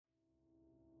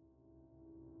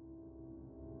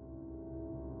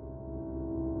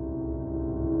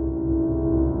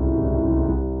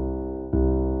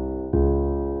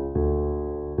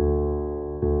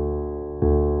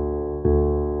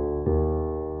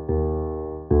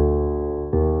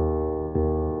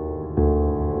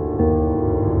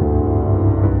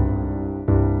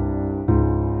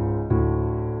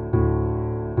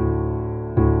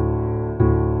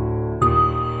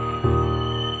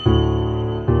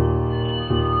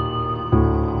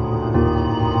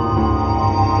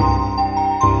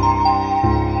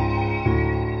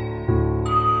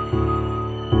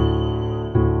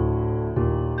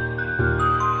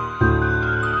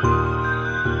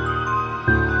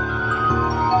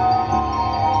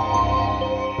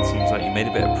made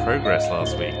a bit of progress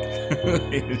last week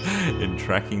in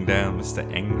tracking down Mr.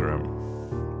 Engram.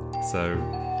 So,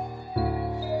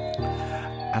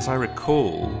 as I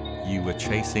recall, you were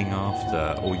chasing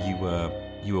after, or you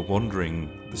were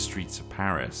wandering the streets of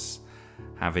Paris,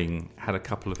 having had a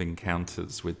couple of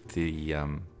encounters with the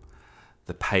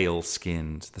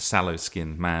pale-skinned, the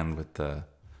sallow-skinned man with the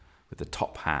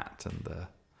top hat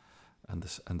and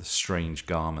the strange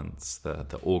garments,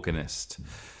 the organist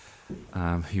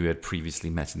who you had previously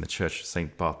met in the Church of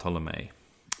Saint Bartholomew,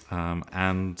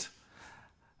 and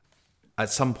at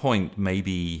some point,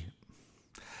 maybe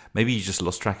you just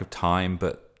lost track of time,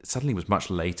 but it suddenly was much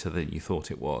later than you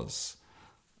thought it was.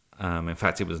 In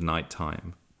fact, it was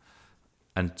nighttime,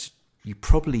 and you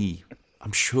probably,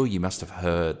 I'm sure you must have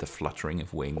heard the fluttering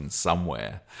of wings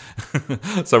somewhere,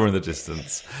 somewhere in the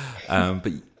distance.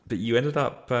 But you ended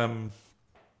up in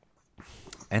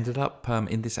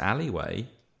this alleyway,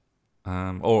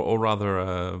 or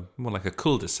rather, more like a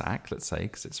cul-de-sac, let's say,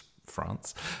 because it's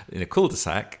France, in a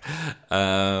cul-de-sac,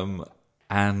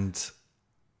 and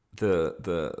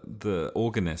the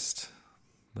organist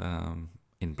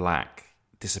in black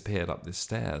disappeared up the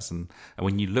stairs, and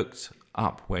when you looked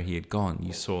up where he had gone,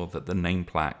 you saw that the name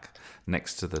plaque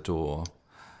next to the door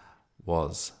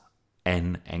was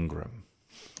N. Engram,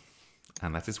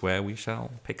 and that is where we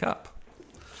shall pick up.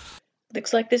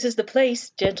 Looks like this is the place,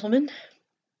 gentlemen.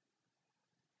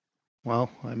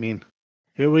 Well, I mean,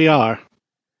 here we are.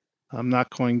 I'm not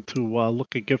going to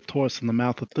look a gift horse in the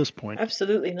mouth at this point.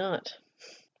 Absolutely not.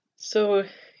 So,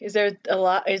 is there a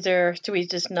lot? Do we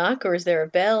just knock, or is there a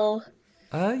bell?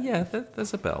 Yeah,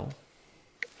 there's a bell.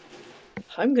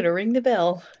 I'm gonna ring the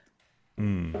bell.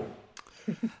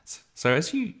 So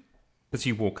as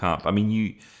you walk up, I mean,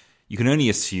 you can only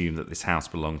assume that this house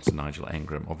belongs to Nigel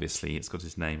Engram. Obviously, it's got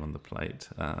his name on the plate,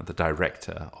 the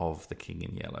director of The King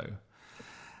in Yellow.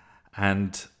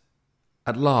 And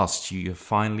at last, you have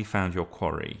finally found your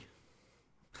quarry.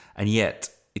 And yet,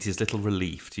 it is little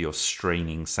relief to your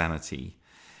straining sanity.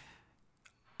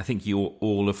 I think you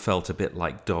all have felt a bit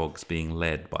like dogs being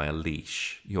led by a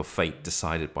leash, your fate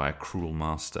decided by a cruel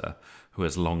master who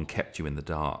has long kept you in the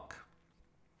dark.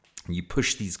 You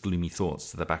push these gloomy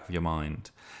thoughts to the back of your mind,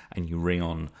 and you ring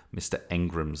on Mr.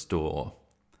 Engram's door.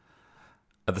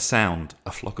 At the sound,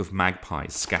 a flock of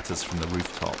magpies scatters from the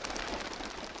rooftop.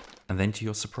 And then, to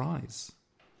your surprise,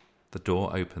 the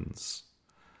door opens.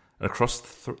 Across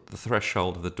the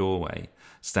threshold of the doorway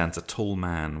stands a tall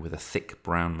man with a thick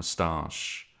brown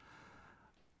moustache.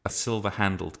 A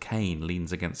silver-handled cane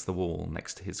leans against the wall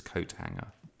next to his coat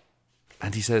hanger.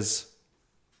 And he says,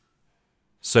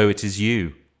 "So it is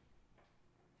you.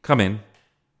 Come in.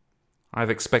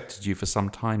 I've expected you for some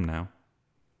time now."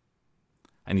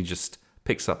 And he just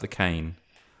picks up the cane,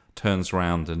 turns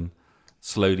round and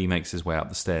slowly makes his way up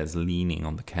the stairs, leaning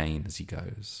on the cane as he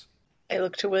goes. I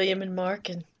look to William and Mark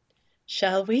and,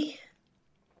 shall we?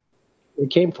 We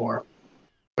came for.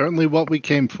 Certainly what we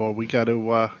came for. We got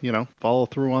to, follow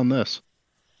through on this.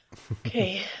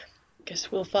 Okay,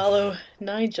 guess we'll follow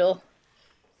Nigel.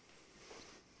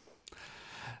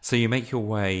 So you make your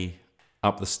way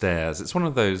up the stairs. It's one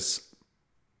of those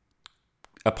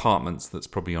apartments that's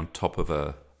probably on top of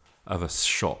a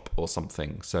shop or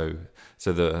something. So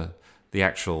the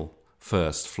actual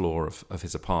first floor of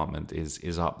his apartment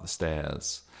is up the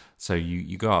stairs. So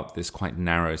you go up this quite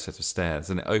narrow set of stairs,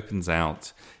 and it opens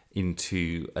out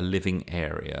into a living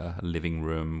area, a living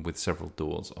room with several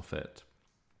doors off it.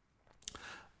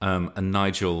 And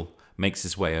Nigel makes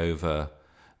his way over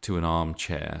to an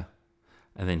armchair,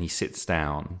 and then he sits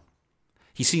down.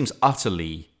 He seems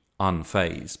utterly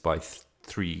unfazed by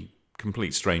three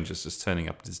complete strangers just turning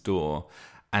up at his door,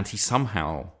 and he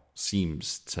somehow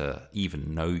seems to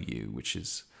even know you, which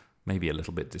is maybe a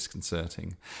little bit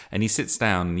disconcerting. And he sits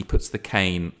down and he puts the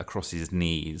cane across his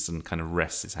knees and kind of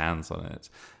rests his hands on it,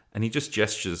 and he just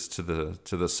gestures to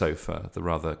the sofa, the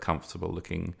rather comfortable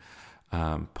looking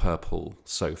purple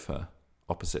sofa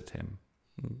opposite him.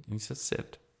 And he says,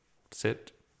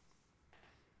 sit.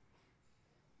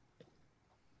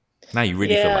 Now you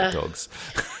really feel like dogs.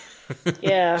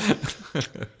 Yeah.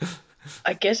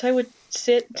 I guess I would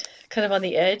sit kind of on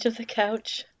the edge of the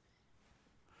couch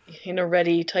in a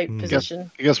ready type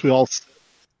position. I guess we all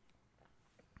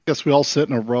sit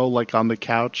in a row, like on the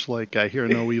couch, like I hear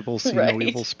no evil, see Right. no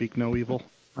evil, speak no evil.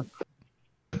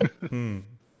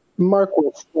 Mark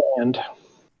will stand.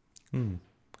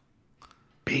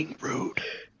 Being rude.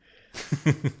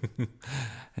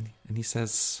 and he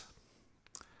says,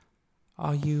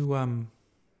 Are you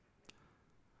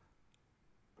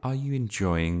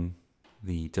enjoying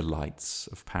the delights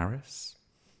of Paris?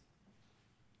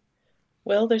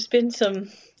 Well, there's been some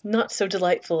not so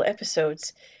delightful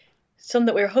episodes. Some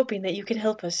that we're hoping that you can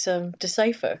help us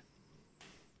decipher.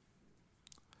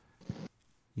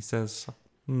 He says,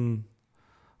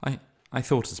 I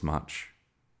thought as much.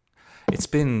 It's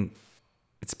been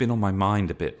on my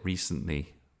mind a bit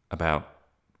recently about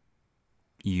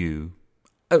you.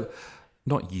 Oh,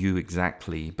 not you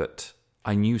exactly, but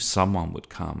I knew someone would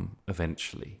come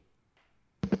eventually.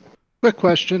 Quick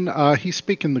question. He's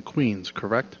speaking the Queen's,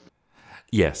 correct?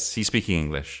 Yes, he's speaking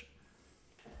English.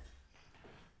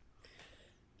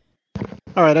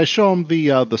 All right, I show him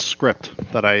the script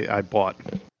that I bought,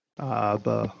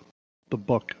 the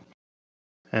book,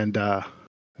 and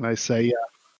I say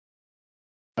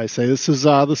this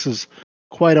is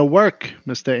quite a work,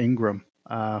 Mr. Ingram.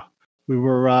 We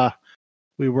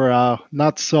were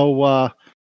not so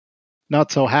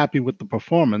happy with the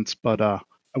performance, but I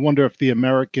wonder if the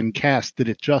American cast did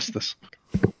it justice.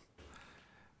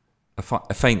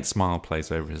 A faint smile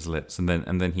plays over his lips, and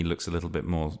then he looks a little bit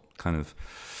more kind of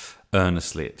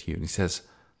earnestly at you, and he says,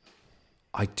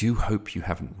 I do hope you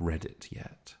haven't read it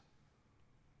yet.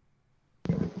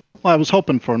 Well, I was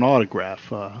hoping for an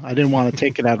autograph. I didn't want to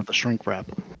take it out of the shrink wrap.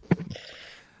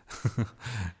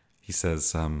 He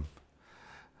says,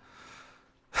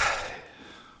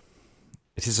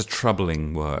 it is a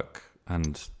troubling work,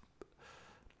 and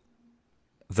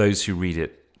those who read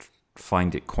it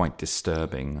find it quite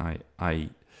disturbing. I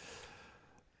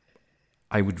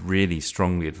would really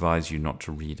strongly advise you not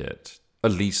to read it,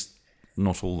 at least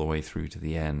not all the way through to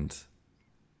the end.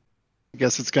 I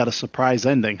guess it's got a surprise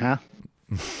ending, huh?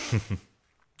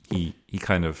 He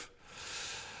kind of,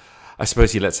 I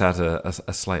suppose he lets out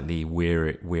a slightly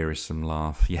wearisome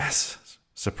laugh. Yes,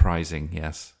 surprising.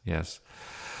 Yes.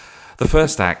 The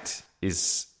first act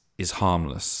is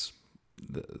harmless.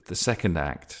 The second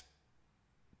act,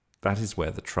 that is where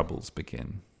the troubles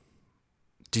begin.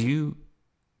 You've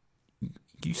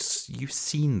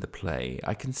seen the play.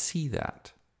 I can see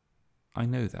that. I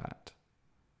know that.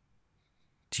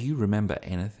 Do you remember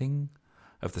anything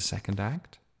of the second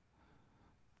act?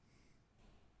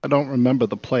 I don't remember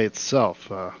the play itself.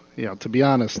 To be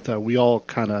honest, we all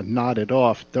kind of nodded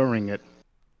off during it.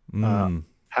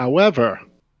 However,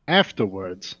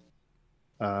 afterwards,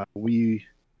 we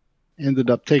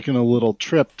ended up taking a little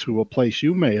trip to a place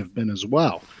you may have been as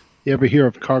well. You ever hear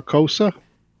of Carcosa?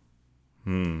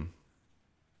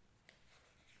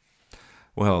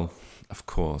 Well, of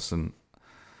course, and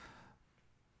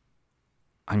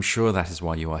I'm sure that is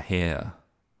why you are here.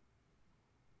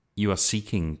 You are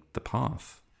seeking the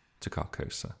path to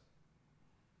Carcosa.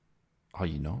 Are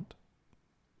you not?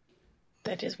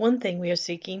 That is one thing we are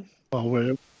seeking. Well,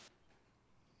 we're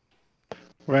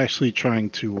actually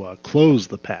trying to close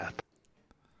the path.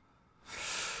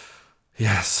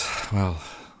 Yes, well,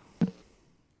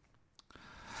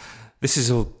 this is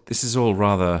all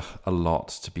rather a lot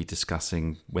to be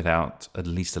discussing without at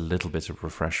least a little bit of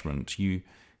refreshment. You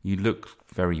look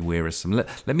very wearisome.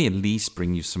 Let me at least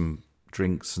bring you some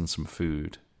drinks and some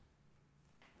food.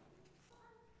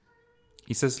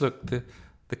 He says, look,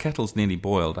 the kettle's nearly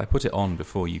boiled. I put it on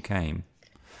before you came.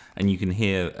 And you can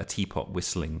hear a teapot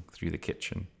whistling through the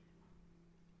kitchen.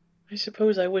 I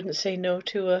suppose I wouldn't say no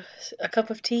to a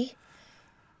cup of tea.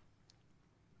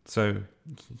 So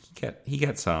he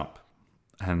gets up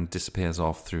and disappears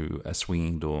off through a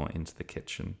swinging door into the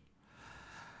kitchen.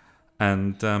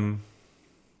 And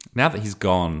now that he's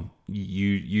gone,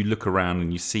 you look around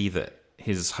and you see that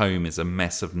his home is a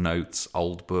mess of notes,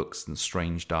 old books, and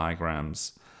strange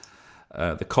diagrams.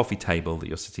 The coffee table that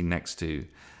you're sitting next to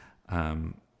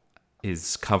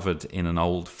is covered in an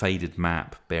old faded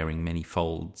map bearing many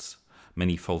folds,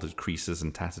 many folded creases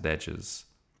and tattered edges.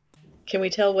 Can we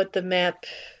tell what the map,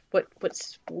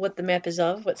 what the map is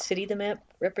of? What city the map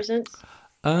represents?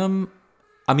 I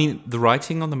mean, the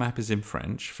writing on the map is in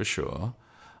French for sure.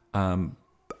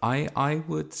 I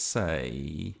would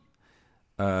say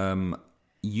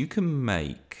you can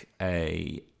make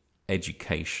a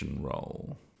education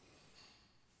roll.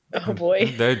 Oh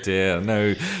boy! No dear,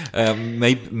 no.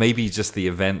 Maybe just the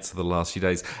events of the last few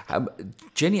days.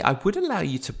 Jenny, I would allow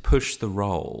you to push the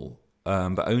roll,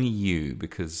 but only you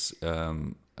because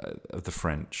of the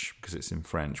French, because it's in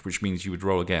French, which means you would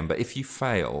roll again. But if you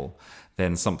fail,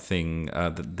 then something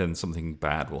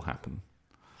bad will happen.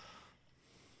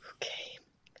 Okay.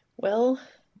 Well,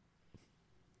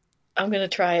 I'm gonna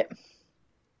try it.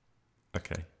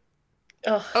 Okay.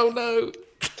 Oh no.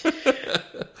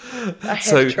 I have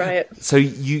to try it. So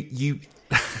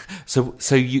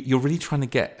you're really trying to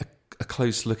get a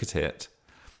close look at it,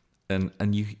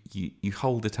 and you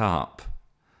hold it up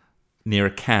near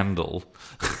a candle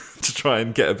to try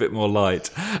and get a bit more light.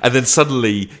 And then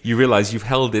suddenly you realise you've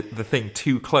held the thing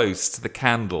too close to the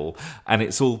candle and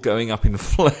it's all going up in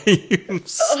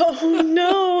flames. Oh,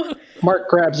 no. Mark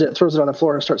grabs it, throws it on the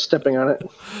floor, and starts stepping on it.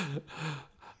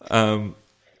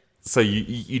 So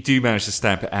you do manage to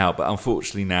stamp it out, but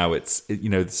unfortunately now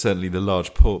certainly the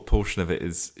large portion of it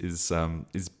is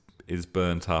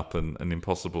burnt up and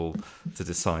impossible to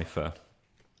decipher.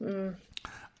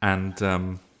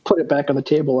 And Put it back on the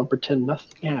table and pretend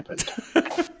nothing happened.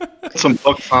 Some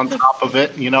books on top of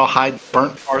it, hide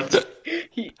burnt parts.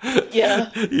 Yeah.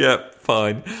 Yeah,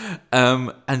 fine.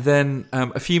 And then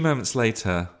a few moments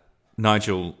later,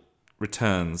 Nigel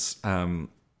returns,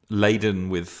 laden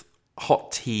with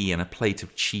hot tea and a plate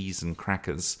of cheese and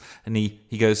crackers. And he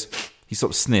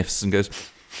sort of sniffs and goes,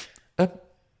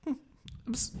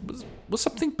 was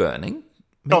something burning? Maybe?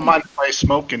 Don't mind if I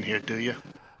smoke in here, do you?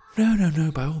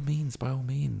 No, by all means.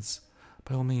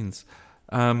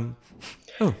 Oh,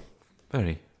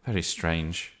 very, very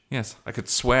strange. Yes, I could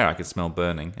swear I could smell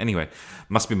burning. Anyway,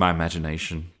 must be my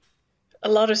imagination. A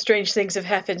lot of strange things have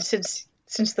happened since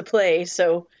the play,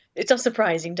 so it's not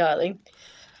surprising, darling.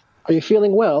 Are you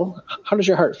feeling well? How does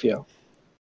your heart feel?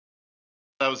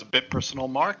 That was a bit personal,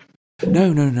 Mark.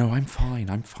 No, I'm fine.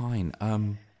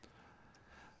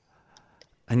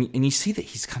 And you see that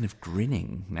he's kind of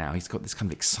grinning now. He's got this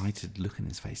kind of excited look in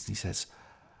his face, and he says,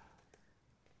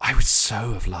 I would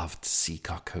so have loved to see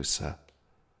Carcosa.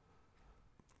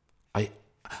 I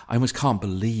almost can't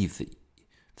believe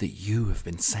that you have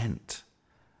been sent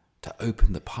to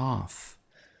open the path.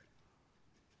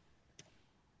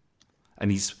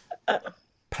 And he's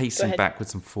pacing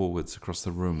backwards and forwards across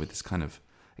the room with this kind of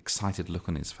excited look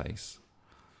on his face. Is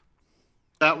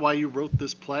that why you wrote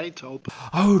this play, to open?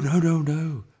 Oh,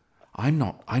 no. I'm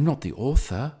not the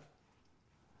author.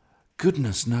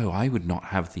 Goodness, no, I would not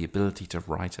have the ability to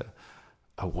write a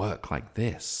work like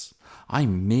this.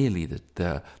 I'm merely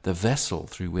the vessel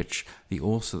through which the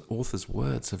author's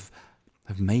words have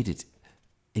made it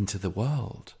into the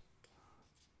world.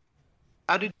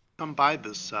 How did you come by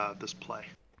this play?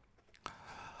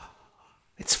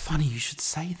 It's funny you should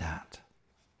say that.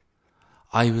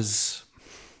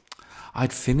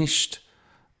 I'd finished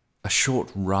a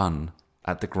short run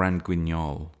at the Grand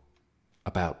Guignol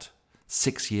about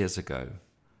 6 years ago.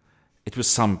 It was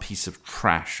some piece of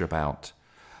trash about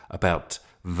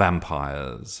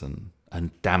vampires and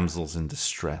damsels in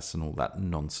distress and all that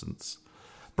nonsense.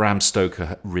 Bram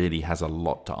Stoker really has a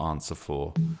lot to answer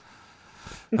for.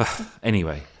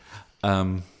 Anyway,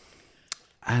 and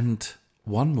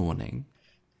one morning,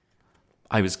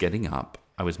 I was getting up,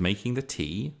 I was making the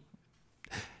tea.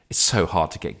 It's so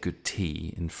hard to get good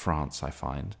tea in France, I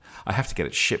find. I have to get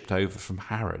it shipped over from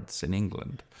Harrods in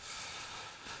England.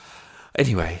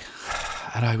 Anyway,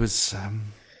 and I was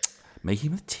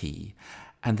making the tea,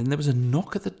 and then there was a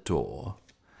knock at the door,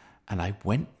 and I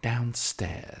went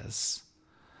downstairs,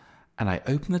 and I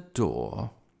opened the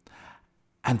door,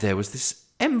 and there was this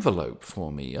envelope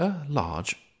for me, a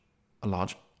large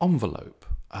envelope,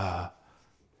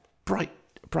 bright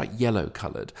yellow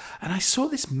coloured, and I saw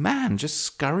this man just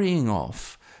scurrying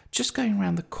off, just going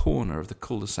around the corner of the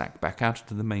cul-de-sac back out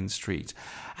into the main street,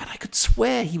 and I could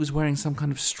swear he was wearing some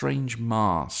kind of strange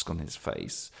mask on his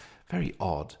face. Very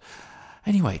odd.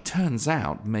 Anyway, turns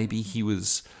out maybe he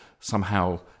was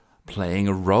somehow playing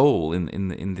a role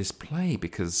in this play,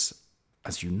 because,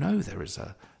 as you know, there's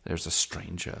a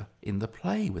stranger in the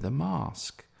play with a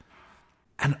mask.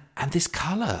 And this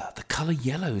colour, the colour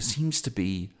yellow, seems to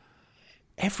be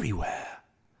everywhere.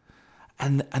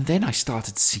 And then I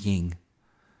started seeing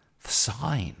the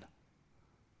sign,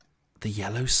 the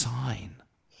yellow sign.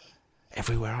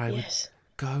 Everywhere I would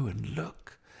go and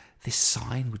look, this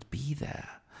sign would be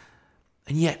there.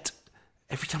 And yet,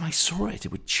 every time I saw it,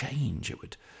 it would change.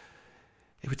 It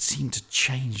would seem to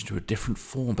change to a different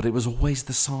form, but it was always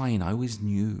the sign. I always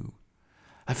knew.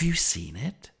 Have you seen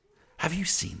it? Have you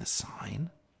seen the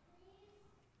sign?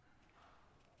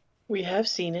 We have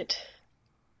seen it.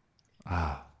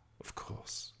 Ah, of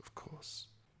course.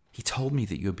 He told me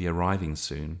that you'd be arriving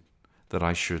soon, that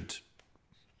I should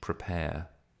prepare.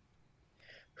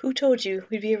 Who told you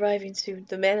we'd be arriving soon?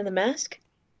 The man in the mask?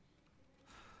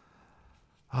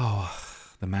 Oh,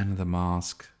 the man in the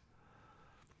mask.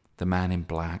 The man in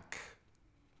black.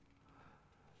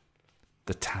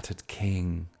 The tattered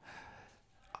king.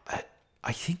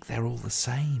 I think they're all the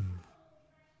same.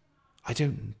 I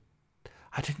don't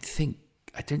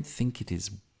think it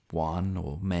is one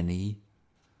or many.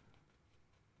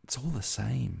 It's all the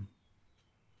same.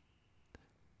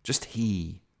 Just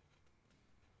he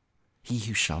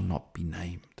who shall not be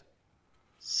named.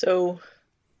 So,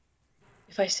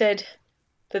 if I said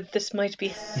that this might be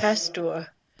Hastur.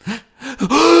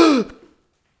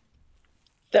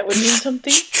 That would mean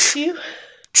something to you?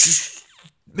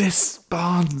 Miss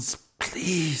Barnes,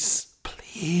 please,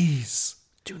 please,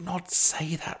 do not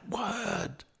say that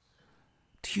word.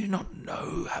 Do you not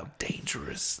know how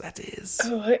dangerous that is?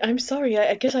 Oh, I'm sorry.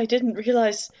 I guess I didn't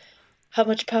realize how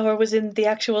much power was in the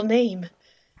actual name.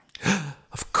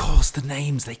 Of course, the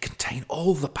names, they contain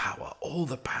all the power, all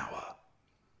the power.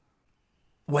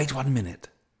 Wait 1 minute.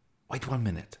 Wait 1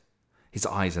 minute. His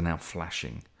eyes are now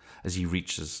flashing as he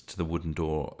reaches to the wooden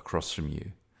door across from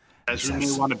you. As we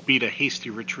may want to beat a hasty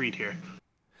retreat here.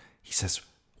 He says,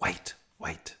 wait.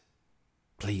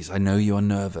 Please, I know you are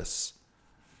nervous.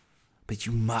 But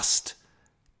you must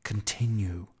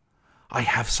continue. I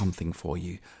have something for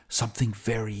you. Something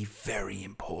very, very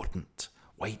important.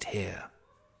 Wait here.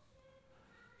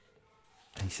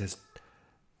 And he says,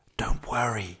 don't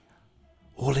worry.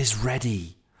 All is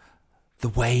ready. The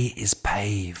way is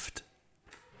paved.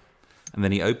 And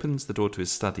then he opens the door to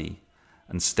his study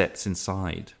and steps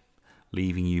inside,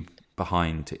 leaving you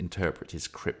behind to interpret his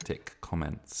cryptic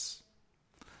comments.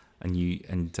 And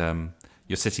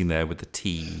you're sitting there with the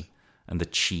tea and the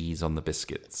cheese on the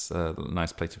biscuits, a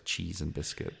nice plate of cheese and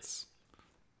biscuits.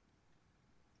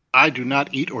 I do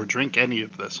not eat or drink any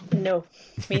of this. No,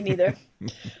 me neither.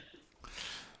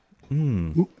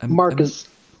 Mark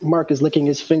is licking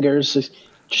his fingers to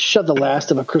shove the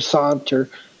last of a croissant or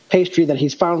pastry that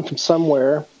he's found from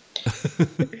somewhere.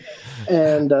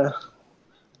 And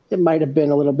it might have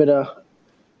been a little bit of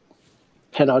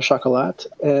pain au chocolat.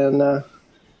 And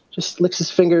just licks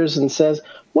his fingers and says,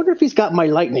 wonder if he's got my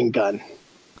lightning gun.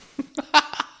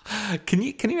 Can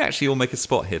you actually all make a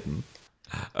spot hidden?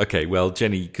 Okay, well,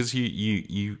 Jenny, because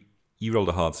you rolled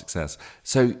a hard success,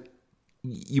 so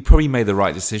you probably made the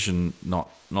right decision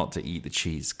not to eat the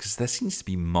cheese because there seems to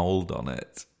be mold on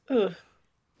it. Ugh.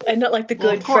 And not like the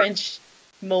good French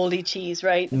moldy cheese,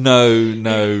 right?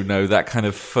 No, that kind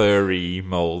of furry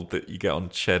mold that you get on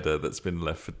cheddar that's been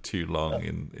left for too long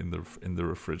in the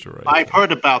refrigerator. I've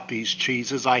heard about these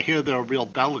cheeses. I hear they're a real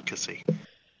delicacy.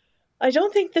 I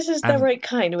don't think this is the right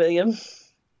kind, William.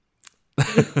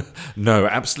 No,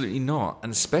 absolutely not.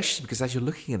 And especially because as you're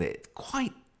looking at it,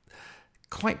 quite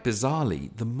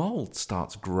bizarrely, the mold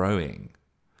starts growing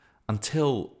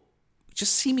until,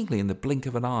 just seemingly in the blink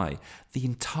of an eye, the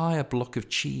entire block of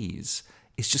cheese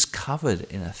is just covered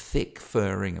in a thick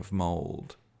furring of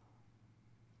mold.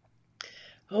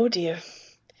 Oh dear.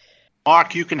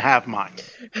 Mark, you can have mine.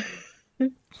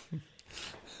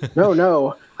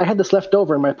 No. I had this left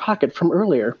over in my pocket from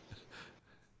earlier.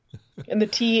 And the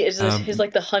tea is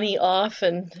like the honey off,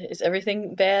 and is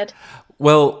everything bad?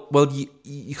 Well,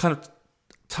 you kind of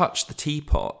touch the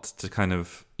teapot to kind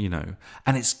of, and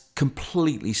it's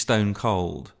completely stone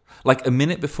cold. Like a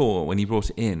minute before when you brought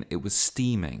it in, it was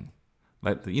steaming.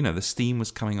 Like, the steam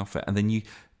was coming off it. And then you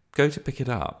go to pick it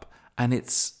up and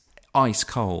it's ice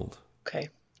cold. Okay.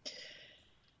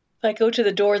 I go to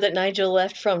the door that Nigel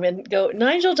left from and go,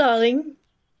 Nigel, darling,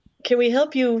 can we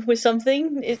help you with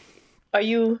something? Are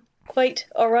you quite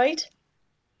all right?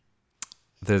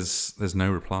 There's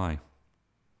no reply.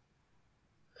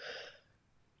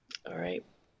 All right.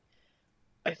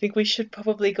 I think we should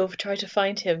probably go try to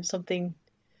find him. Something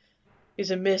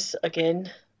is amiss again.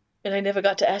 And I never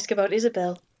got to ask about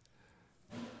Isabel.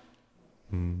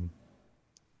 I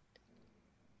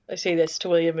say this to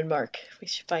William and Mark. We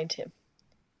should find him.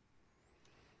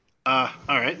 All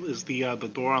right. Is the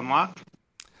door unlocked?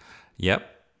 Yep.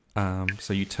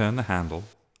 So you turn the handle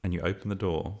and you open the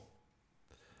door.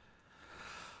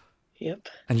 Yep.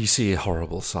 And you see a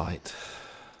horrible sight.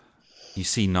 You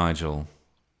see Nigel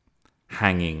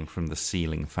hanging from the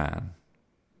ceiling fan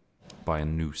by a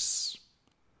noose.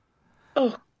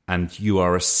 Oh. And you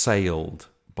are assailed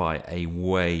by a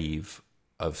wave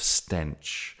of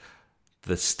stench.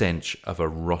 The stench of a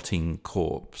rotting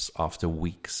corpse after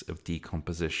weeks of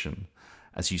decomposition,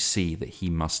 as you see that he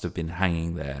must have been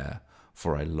hanging there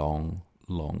for a long,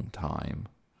 long time.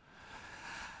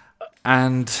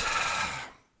 And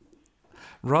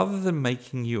rather than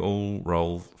making you all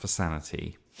roll for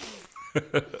sanity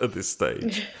at this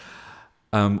stage,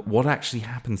 what actually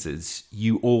happens is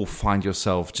you all find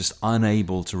yourself just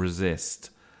unable to resist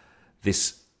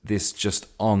this just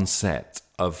onset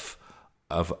of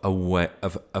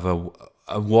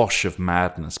a wash of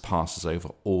madness passes over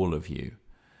all of you.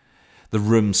 The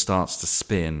room starts to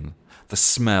spin. The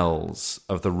smells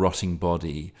of the rotting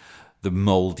body, the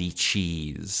mouldy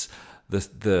cheese,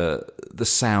 the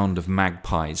sound of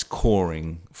magpies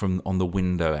cawing from on the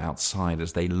window outside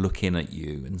as they look in at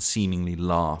you and seemingly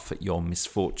laugh at your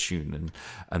misfortune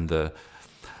and the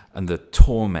and the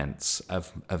torments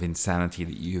of insanity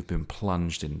that you have been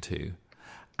plunged into,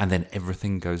 and then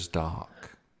everything goes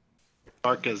dark.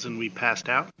 Dark as in we passed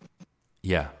out?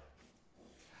 Yeah.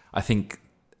 I think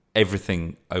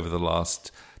everything over the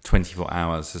last 24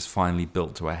 hours has finally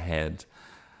built to a head,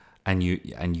 and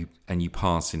you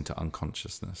pass into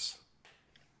unconsciousness.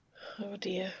 Oh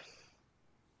dear.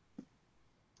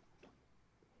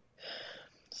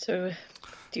 So,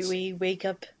 do we wake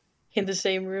up in the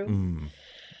same room?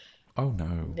 Oh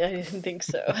no. I didn't think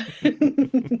so.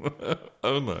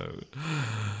 Oh no.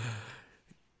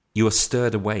 You are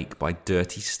stirred awake by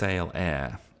dirty, stale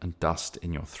air and dust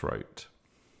in your throat.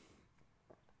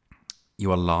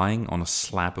 You are lying on a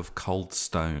slab of cold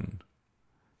stone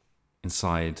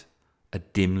inside a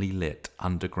dimly lit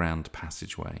underground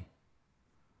passageway.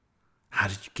 How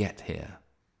did you get here?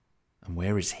 And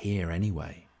where is here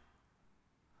anyway?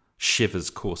 Shivers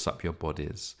course up your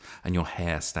bodies, and your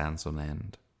hair stands on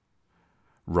end.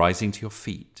 Rising to your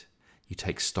feet, you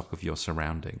take stock of your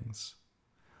surroundings.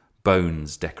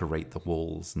 Bones decorate the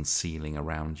walls and ceiling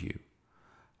around you.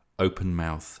 Open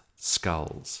mouth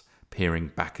skulls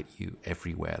peering back at you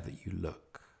everywhere that you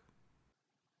look.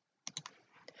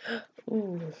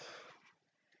 Ooh.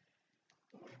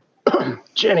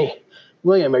 Jenny,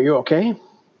 William, are you okay?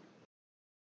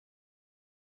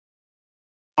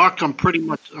 Mark, I'm pretty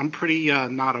not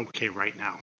okay right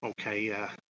now. Okay,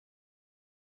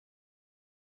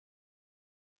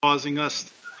 causing us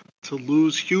to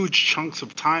lose huge chunks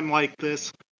of time like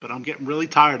this, but I'm getting really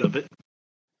tired of it.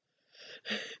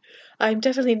 I'm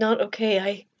definitely not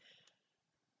okay.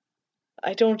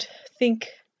 I don't think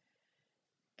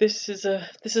this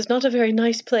is not a very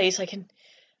nice place. I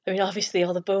mean, obviously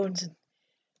all the bones, and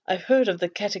I've heard of the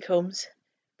catacombs,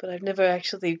 but I've never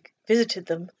actually visited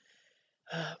them.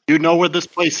 You know where this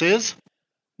place is?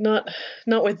 Not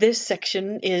where this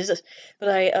section is, but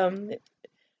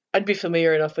I'd be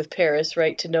familiar enough with Paris,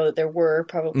 right, to know that there were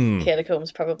probably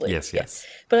catacombs, probably. Yes, yes.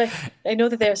 But I know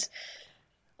that there's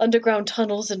underground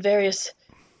tunnels and various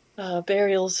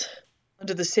burials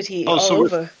under the city all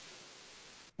over.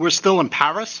 We're still in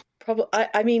Paris? Probably.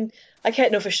 I mean, I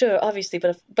can't know for sure, obviously,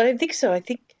 but I think so. I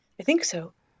think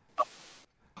so.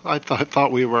 I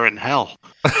thought we were in hell.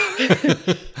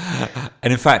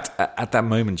 And in fact, at that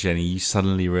moment, Jenny, you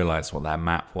suddenly realised what that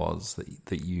map was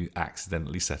that you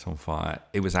accidentally set on fire.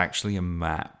 It was actually a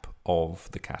map of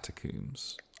the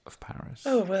catacombs of Paris.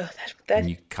 Oh, well, that... And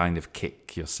you kind of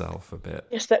kick yourself a bit.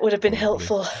 Yes, that would have been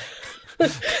helpful.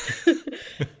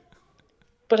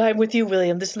 But I'm with you,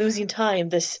 William. This losing time,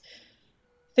 this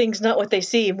thing's not what they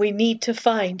seem. We need to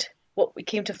find what we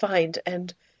came to find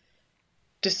and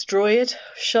destroy it,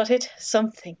 shut it,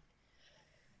 something.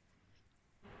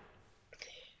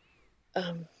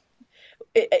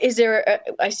 Is there?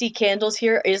 I see candles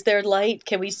here. Is there light?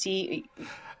 Can we see?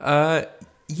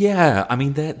 Yeah. I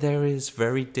mean, there is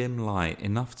very dim light,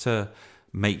 enough to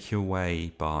make your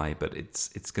way by, but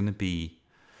it's going to be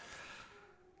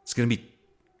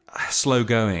slow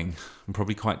going and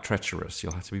probably quite treacherous.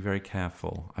 You'll have to be very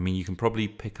careful. I mean, you can probably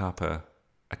pick up a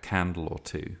candle or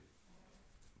two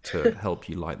to help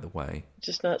you light the way.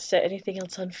 Just not set anything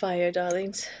else on fire,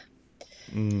 darlings.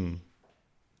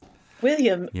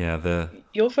 William, yeah,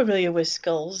 you're familiar with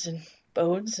skulls and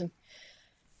bones, and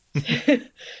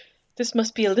this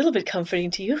must be a little bit comforting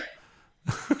to you.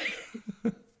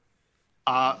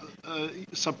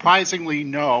 Surprisingly,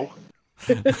 no.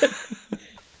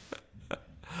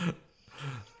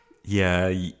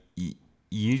 Yeah,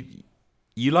 you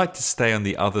like to stay on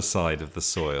the other side of the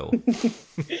soil.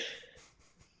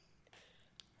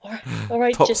 All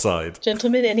right, top side.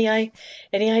 Gentlemen, any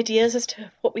ideas as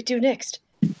to what we do next?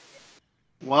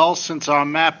 Well, since our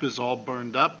map is all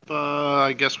burned up,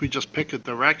 I guess we just pick a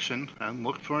direction and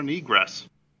look for an egress.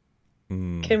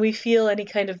 Can we feel any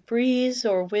kind of breeze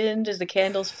or wind? Is the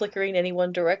candles flickering any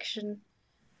one direction?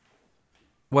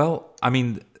 Well, I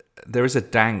mean, there is a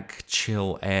dank,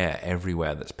 chill air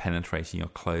everywhere that's penetrating your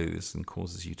clothes and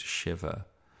causes you to shiver.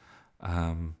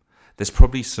 There's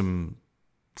probably some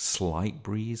slight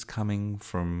breeze coming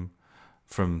from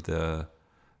the...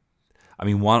 I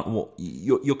mean,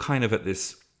 you're kind of at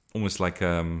this almost like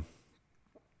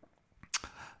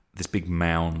this big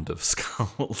mound of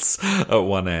skulls at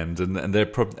one end, and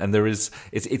there is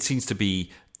it seems to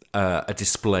be a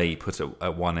display put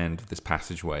at one end of this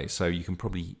passageway. So you can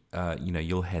probably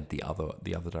you'll head the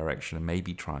other direction and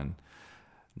maybe try and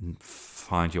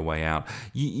find your way out.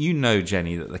 You know,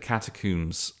 Jenny, that the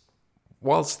catacombs,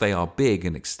 whilst they are big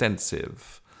and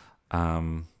extensive,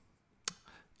 people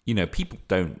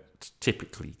don't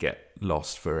typically get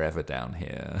lost forever down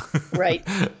here. Right.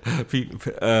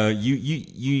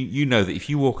 You know that if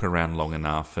you walk around long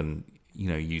enough and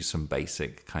use some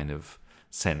basic kind of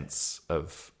sense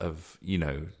of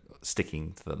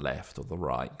sticking to the left or the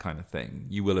right kind of thing,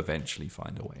 you will eventually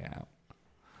find a way out.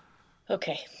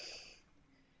 Okay.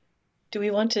 Do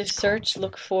we want to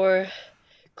look for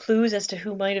clues as to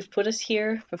who might have put us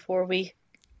here before we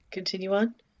continue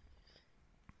on?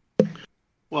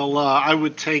 Well, I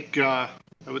would take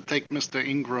Mr.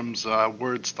 Ingram's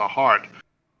words to heart.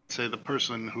 Say the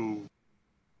person who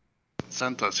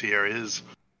sent us here is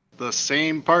the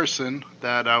same person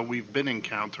that we've been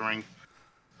encountering.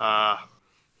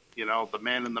 The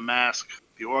man in the mask,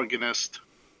 the organist.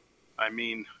 I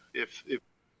mean, if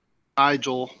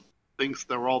Nigel thinks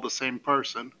they're all the same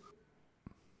person,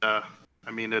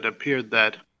 it appeared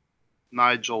that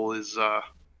Nigel is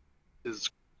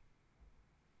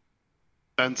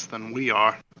defense than we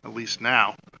are, at least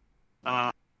now.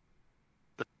 I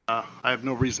have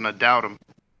no reason to doubt him.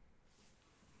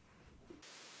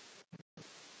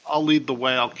 I'll lead the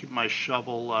way. I'll keep my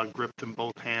shovel gripped in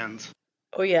both hands.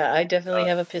 Oh yeah, I definitely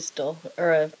have a pistol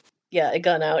or a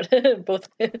gun out. Both.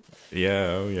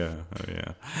 Yeah. Oh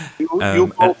yeah. You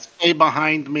both stay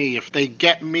behind me. If they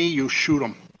get me, you shoot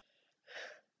them.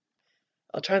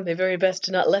 I'll try my very best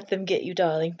to not let them get you,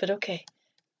 darling. But okay.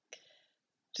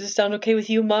 Does this sound okay with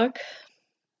you, Mark?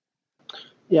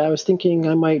 Yeah, I was thinking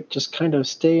I might just kind of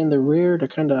stay in the rear to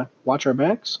kind of watch our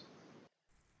backs.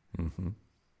 Mm-hmm.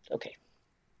 Okay.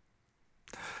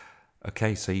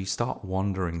 Okay, so you start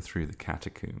wandering through the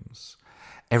catacombs.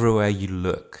 Everywhere you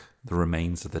look, the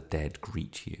remains of the dead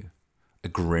greet you, a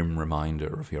grim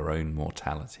reminder of your own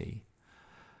mortality.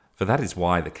 For that is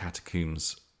why the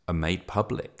catacombs are made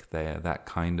public. They're that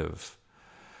kind of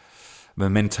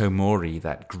memento mori,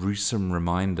 that gruesome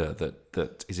reminder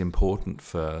that is important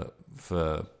for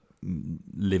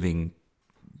living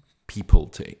people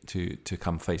to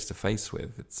come face to face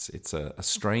with. It's a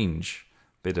strange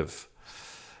bit of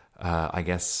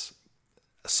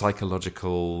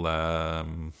psychological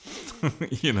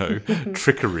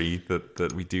trickery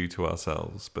that we do to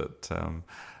ourselves, but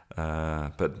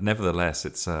nevertheless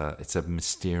it's a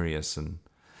mysterious, and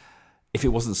if it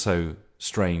wasn't so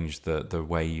strange the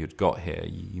way you'd got here,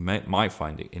 you might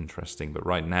find it interesting, but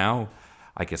right now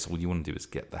I guess all you want to do is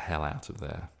get the hell out of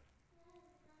there.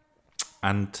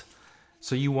 And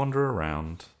so you wander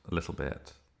around a little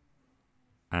bit,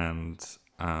 and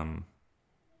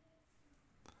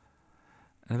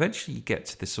eventually you get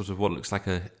to this sort of what looks like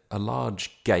a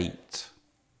large gateway,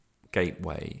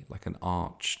 like an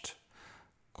arched,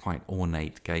 quite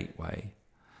ornate gateway.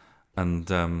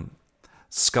 And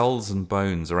skulls and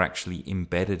bones are actually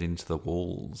embedded into the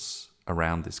walls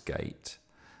around this gate.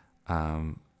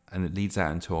 And it leads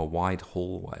out into a wide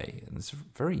hallway, and it's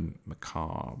very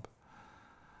macabre.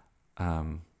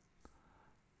 And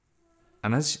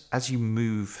as you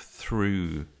move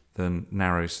through the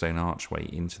narrow stone archway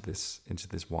into this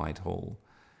wide hall,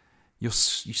 you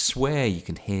swear you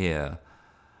can hear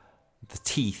the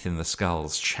teeth in the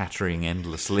skulls chattering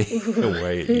endlessly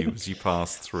away at you as you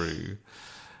pass through.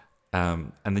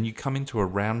 And then you come into a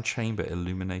round chamber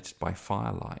illuminated by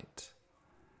firelight.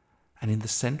 And in the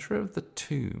center of the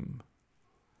tomb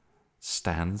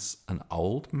stands an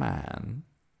old man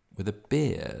with a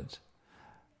beard,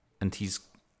 and he's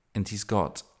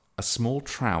got a small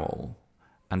trowel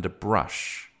and a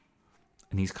brush,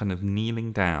 and he's kind of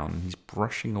kneeling down, and he's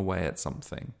brushing away at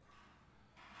something.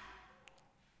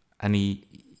 And he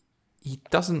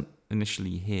doesn't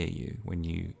initially hear you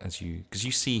because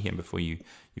you see him before you've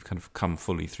kind of come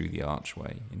fully through the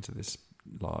archway into this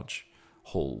large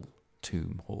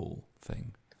tomb hall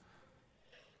thing.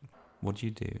 What do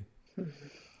you do?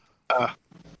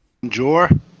 Bonjour.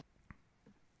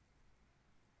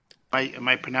 Am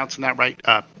I pronouncing that right?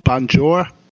 Bonjour.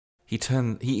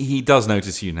 He does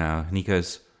notice you now, and he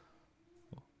goes,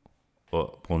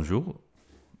 bonjour.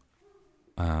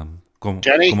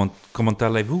 Comment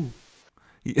allez-vous?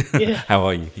 Yeah. How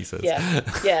are you? He says.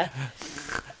 Yeah.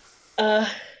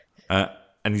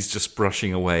 And he's just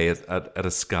brushing away at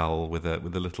a skull with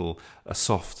a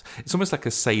soft. It's almost like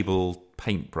a sable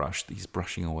paintbrush. He's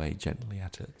brushing away gently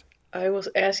at it. I will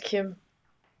ask him,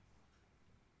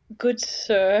 good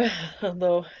sir,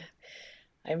 although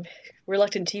I'm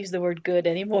reluctant to use the word good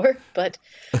anymore, but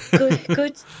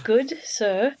good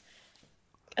sir.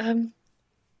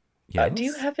 Yes? Do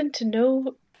you happen to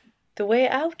know the way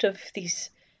out of these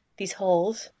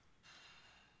halls?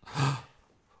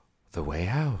 The way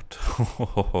out?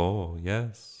 Oh,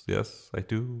 yes, I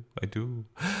do.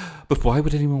 But why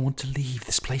would anyone want to leave?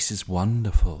 This place is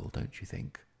wonderful, don't you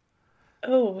think?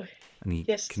 Oh, And he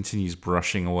yes. continues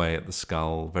brushing away at the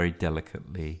skull very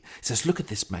delicately. He says, "Look at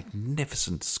this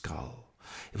magnificent skull.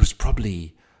 It was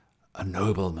probably a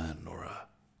nobleman or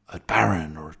a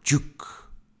baron or a duke.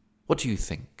 What do you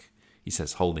think?" He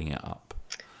says, holding it up.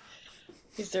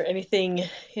 Is there anything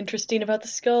interesting about the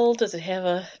skull? Does it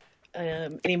have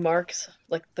any marks,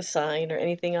 like the sign or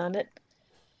anything on it?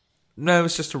 No,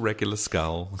 it's just a regular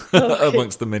skull Okay.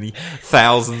 amongst the many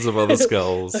thousands of other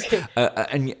skulls. Okay.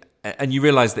 And you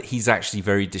realise that he's actually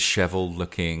very dishevelled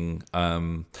looking.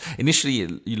 Initially,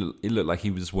 it looked like he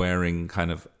was wearing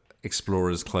kind of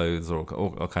explorer's clothes or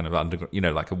kind of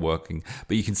underground, like a working.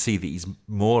 But you can see that he's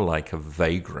more like a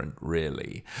vagrant,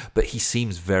 really. But he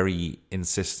seems very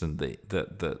insistent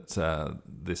that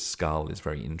this skull is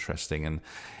very interesting, and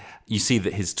you see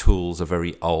that his tools are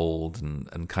very old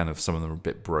and kind of some of them are a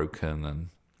bit broken, and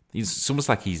it's almost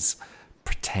like he's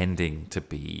pretending to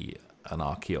be an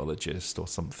archaeologist or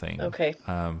something. Okay.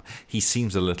 He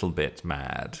seems a little bit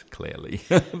mad, clearly.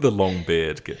 The long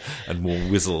beard and more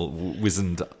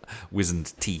wizened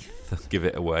teeth give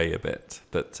it away a bit.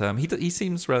 But he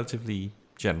seems relatively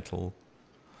gentle.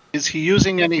 Is he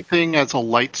using anything as a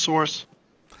light source?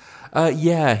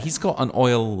 Yeah, he's got an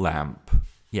oil lamp.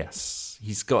 Yes,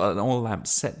 he's got an oil lamp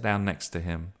set down next to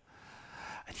him.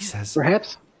 And he says...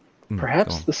 Perhaps go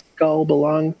on. the skull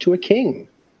belonged to a king.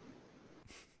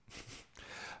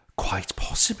 Quite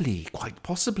possibly.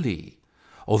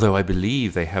 Although I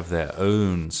believe they have their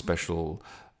own special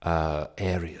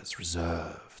areas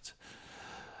reserved.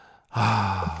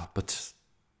 But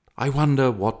I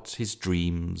wonder what his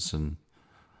dreams and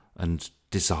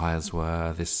desires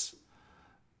were. This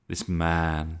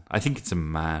man. I think it's a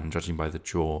man, judging by the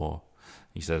jaw.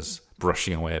 He says,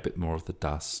 brushing away a bit more of the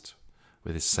dust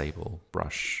with his sable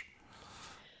brush.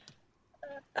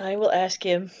 I will ask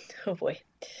him. Oh boy.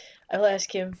 I will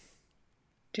ask him,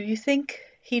 do you think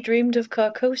he dreamed of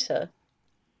Carcosa?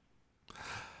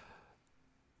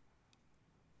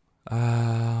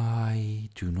 I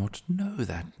do not know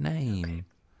that name. Okay.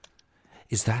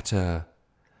 Is that a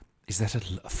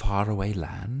faraway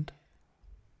land?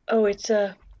 Oh, it's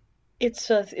a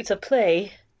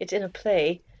play. It's in a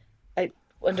play. I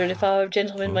wondered if our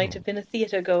gentleman might have been a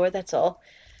theatre goer. That's all.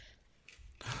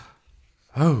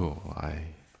 Oh,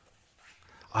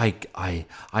 I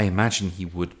imagine he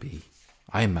would be.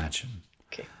 I imagine.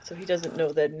 Okay, so he doesn't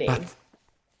know the name. But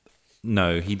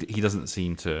no, he doesn't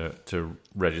seem to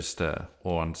register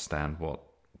or understand what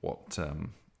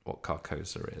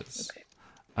Carcosa is.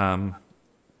 Okay.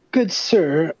 Good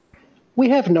sir, we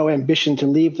have no ambition to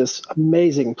leave this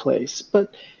amazing place,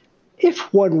 but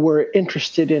if one were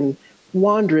interested in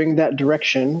wandering that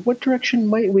direction, what direction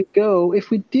might we go if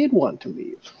we did want to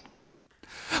leave?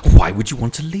 Why would you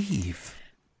want to leave?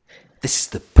 This is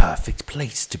the perfect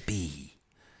place to be.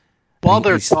 While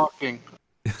they're talking,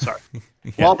 sorry.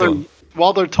 Yeah,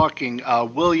 While they're talking,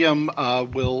 William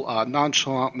will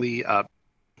nonchalantly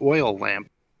oil lamp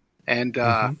and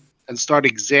start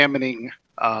examining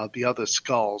the other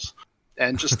skulls,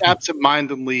 and just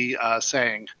absentmindedly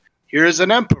saying, "Here's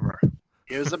an emperor.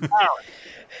 Here's a baron.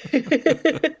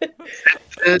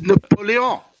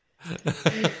 Napoleon."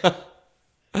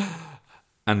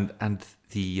 And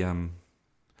the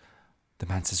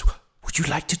man says, "Would you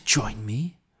like to join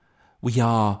me? We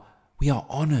are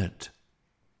honored.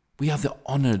 We are the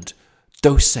honored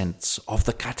docents of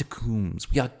the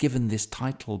catacombs. We are given this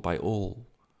title by all.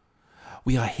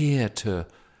 We are here to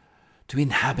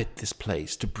inhabit this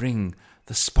place, to bring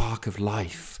the spark of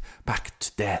life back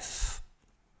to death.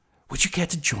 Would you care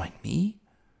to join me?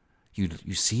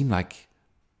 You seem like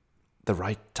the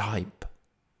right type."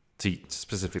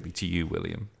 Specifically to you,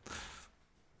 William.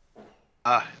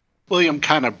 William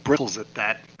kind of bristles at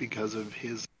that because of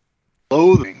his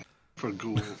loathing for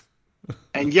ghouls.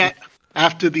 And yet,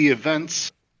 after the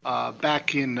events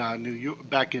back in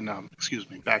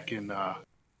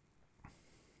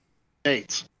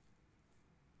States,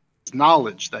 his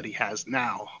knowledge that he has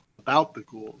now about the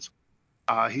ghouls,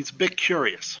 he's a bit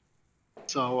curious.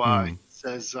 So he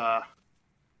says,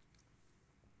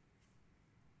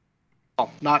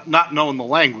 not knowing the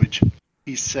language,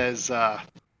 he says,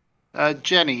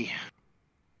 "Jenny,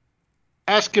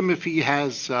 ask him if he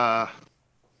has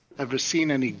ever seen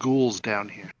any ghouls down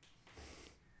here."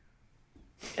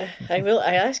 I will.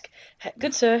 I ask,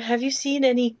 good sir, have you seen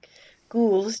any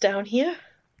ghouls down here?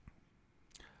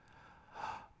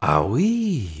 Ah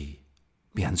oui,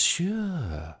 bien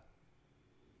sûr.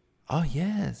 Oh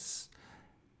yes,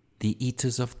 the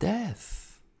eaters of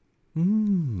death.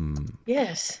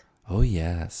 Yes. Oh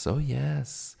yes, oh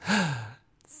yes.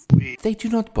 They do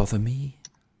not bother me.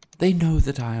 They know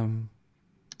that I am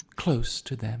close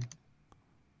to them.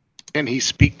 Can he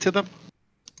speak to them?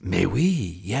 Mais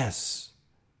oui, yes.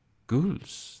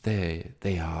 Ghouls, they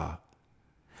are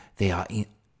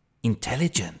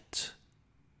intelligent.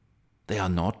 They are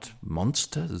not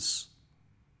monsters.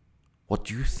 What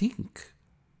do you think,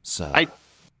 sir?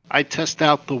 I test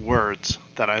out the words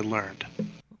that I learned.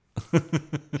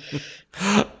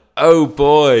 Oh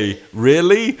boy,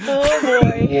 really? Oh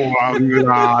boy.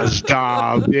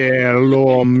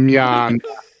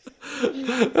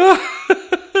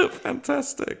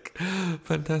 Fantastic.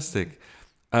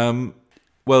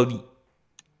 Well,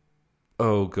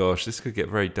 oh gosh, this could get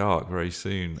very dark very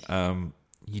soon.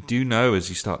 You do know as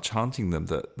you start chanting them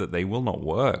that they will not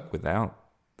work without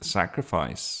the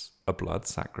sacrifice, a blood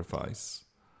sacrifice.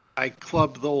 I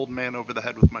clubbed the old man over the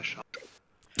head with my shotgun.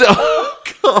 Oh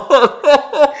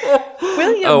God!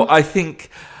 William. Oh, I think.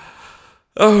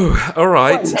 Oh, all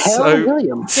right. What in hell,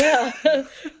 William? Yeah.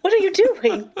 What are you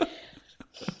doing?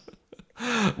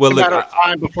 Well, It's a look, matter of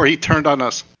time before he turned on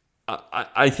us.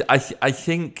 I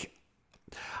think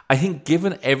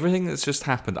given everything that's just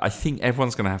happened, I think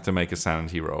everyone's going to have to make a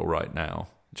sanity roll right now,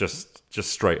 just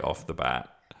straight off the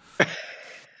bat.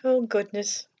 Oh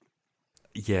goodness.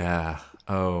 Yeah.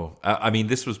 Oh, I mean,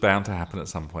 this was bound to happen at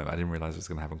some point. But I didn't realize it was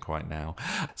going to happen quite now.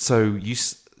 So you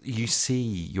see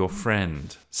your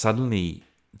friend suddenly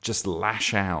just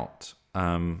lash out,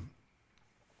 and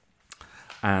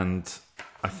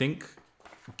I think,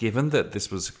 given that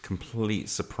this was a complete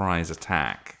surprise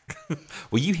attack,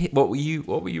 what were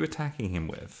you attacking him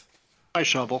with? My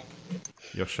shovel.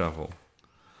 Your shovel,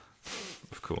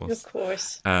 of course. Of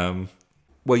course.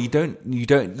 Well, you don't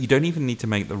even need to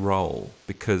make the roll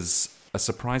because a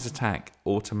surprise attack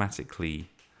automatically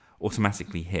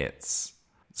hits.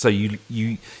 So you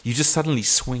just suddenly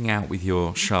swing out with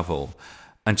your shovel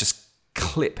and just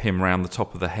clip him round the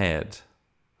top of the head.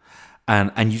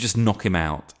 And you just knock him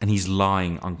out, and he's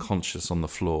lying unconscious on the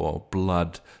floor,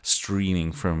 blood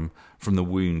streaming from the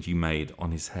wound you made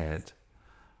on his head.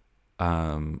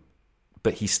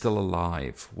 But he's still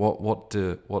alive. What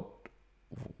do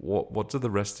the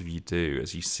rest of you do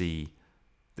as you see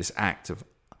this act of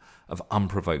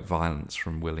unprovoked violence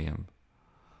from William?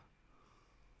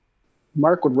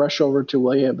 Mark would rush over to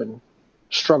William and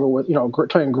struggle with,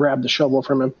 try and grab the shovel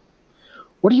from him.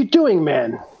 What are you doing,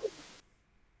 man?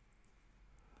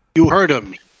 You heard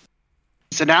him.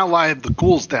 He's an ally of the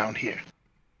ghouls down here.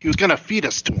 He was going to feed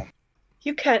us to him.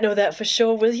 You can't know that for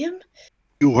sure, William.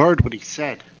 You heard what he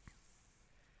said.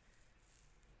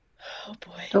 Oh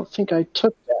boy. I don't think I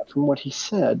took that from what he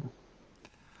said.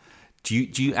 Do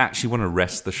you actually want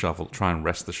to try and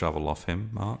wrest the shovel off him,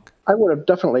 Mark? I would have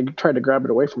definitely tried to grab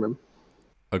it away from him.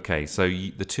 Okay, so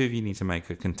the two of you need to make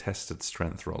a contested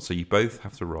strength roll. So you both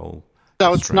have to roll.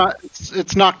 No, it's strength. not.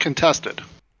 It's not contested.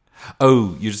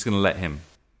 Oh, you're just going to let him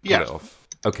pull Yeah. it off.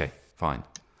 Okay, fine.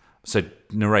 So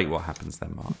narrate what happens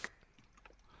then, Mark.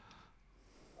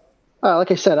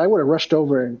 Like I said, I would have rushed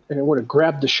over and would have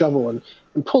grabbed the shovel and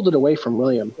pulled it away from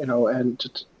William, and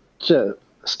to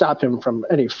stop him from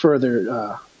any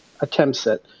further attempts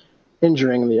at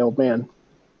injuring the old man.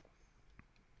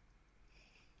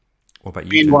 What about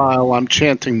you? Meanwhile, I'm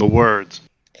chanting the words.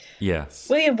 Yes.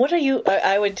 William, what are you?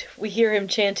 We hear him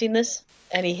chanting this,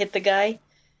 and he hit the guy.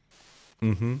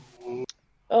 Mm-hmm.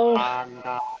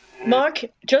 Oh, Mark,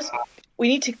 we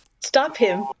need to stop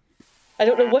him. I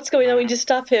don't know what's going on. We need to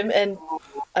stop him, and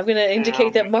I'm going to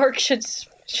indicate that Mark should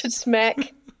try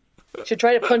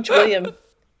to punch William,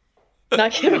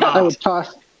 knock him I would out.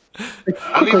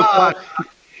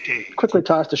 quickly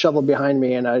toss the shovel behind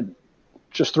me, and I'd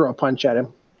just throw a punch at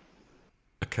him.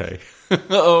 Okay.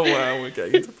 Oh wow, we're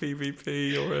getting into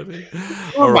PvP already.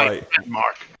 Oh, All my right. God,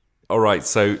 Mark. All right.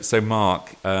 So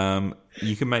Mark,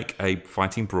 you can make a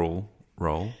fighting brawl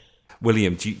roll.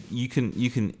 William, you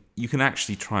can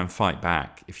actually try and fight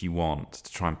back if you want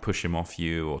to try and push him off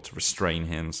you or to restrain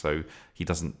him so he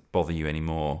doesn't bother you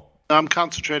anymore. I'm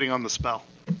concentrating on the spell.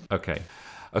 Okay.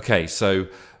 So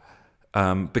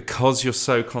because you're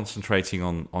so concentrating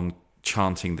on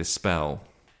chanting this spell,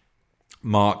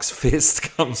 Mark's fist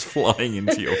comes flying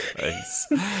into your face,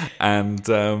 and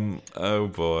oh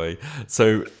boy!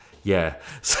 So yeah,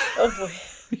 Oh boy.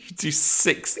 you do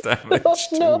 6 damage no.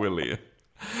 to William.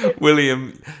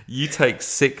 William, you take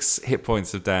 6 hit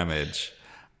points of damage,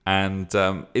 and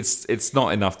it's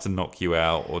not enough to knock you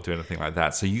out or do anything like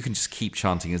that. So you can just keep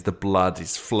chanting as the blood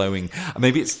is flowing.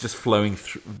 Maybe it's just flowing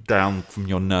down from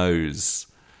your nose.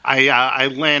 I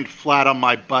land flat on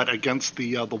my butt against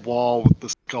the wall with the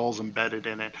skulls embedded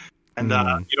in it, and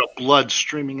blood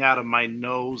streaming out of my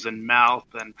nose and mouth,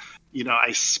 and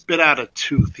I spit out a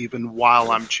tooth even while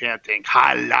I'm chanting. Okay.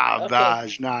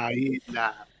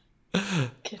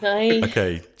 Can I?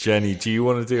 Okay, Jenny, do you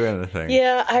want to do anything?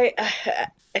 Yeah,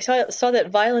 I saw that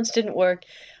violence didn't work.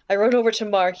 I rode over to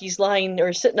Mark. He's lying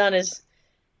or sitting on his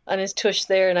tush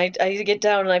there, and I get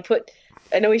down and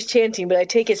I know he's chanting, but I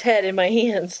take his head in my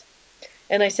hands,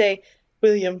 and I say,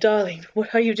 William, darling,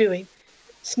 what are you doing?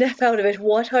 Snap out of it.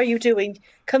 What are you doing?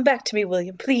 Come back to me,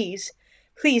 William, please.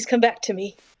 Please come back to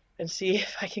me. And see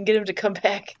if I can get him to come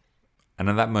back. And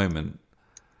at that moment,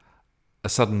 a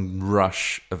sudden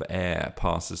rush of air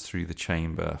passes through the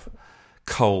chamber,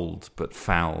 cold but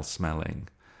foul smelling,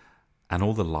 and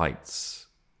all the lights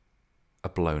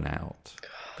are blown out.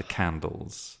 The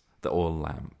candles, the oil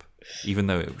lamp, even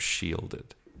though it was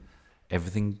shielded.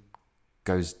 Everything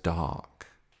goes dark.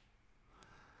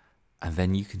 And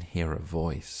then you can hear a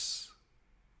voice.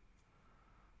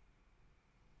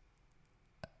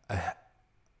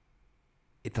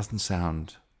 It doesn't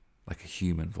sound like a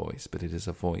human voice, but it is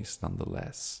a voice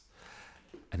nonetheless.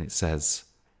 And it says,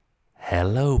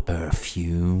 "Hello,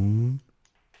 perfume."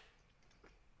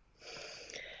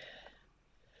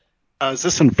 Is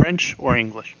this in French or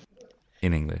English?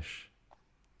 In English.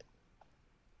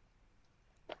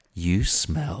 "You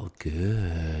smell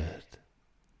good."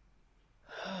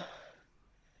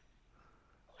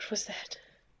 What was that?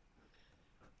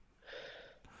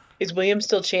 Is William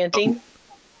still chanting?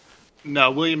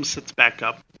 No, William sits back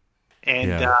up,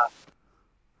 and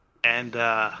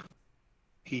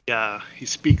he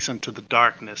speaks into the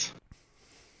darkness.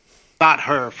 Not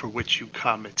her for which you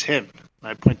come, it's him. And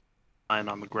I point to the line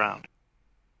on the ground.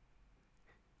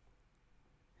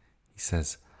 He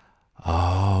says,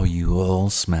 "Oh, you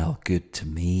all smell good to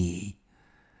me.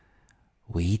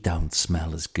 We don't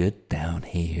smell as good down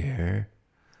here.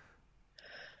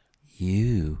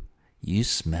 You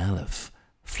smell of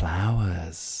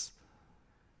flowers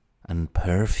and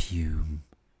perfume."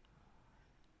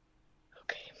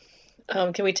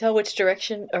 Okay. Can we tell which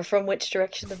direction or from which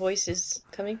direction the voice is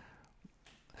coming?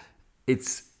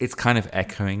 It's kind of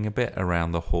echoing a bit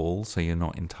around the hall, so you're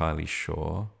not entirely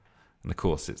sure. And of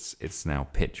course, it's now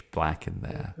pitch black in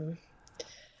there. Mm-hmm.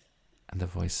 And the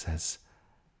voice says,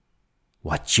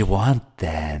 "What you want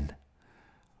then?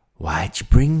 Why'd you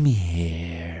bring me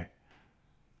here?"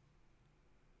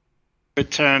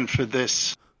 Return for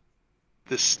this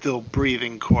still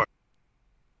breathing corpse.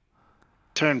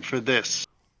 Return for this.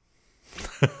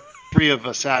 3 of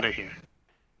us out of here.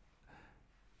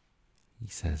 He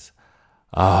says,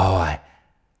 "Oh,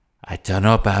 I don't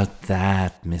know about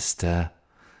that, mister.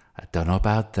 I don't know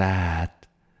about that.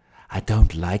 I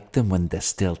don't like them when they're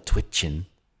still twitching.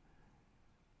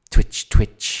 Twitch,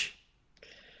 twitch."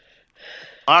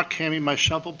 Mark, hand me my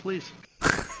shovel, please.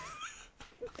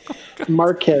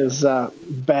 Mark has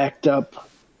backed up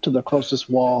to the closest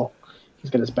wall.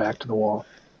 He's got his back to the wall.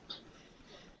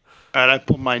 All right, I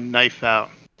pull my knife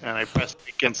out and I press it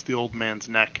against the old man's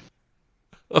neck.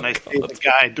 And I say to the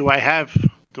guy, Do I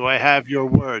have your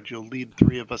word? You'll lead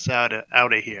 3 of us out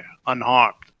of here,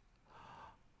 unharmed."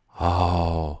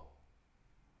 Oh.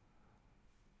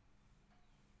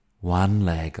 One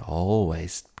leg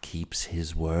always keeps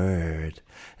his word,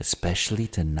 especially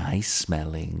to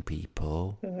nice-smelling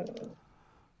people.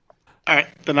 All right,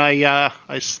 then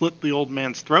I slit the old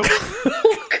man's throat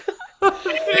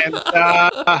and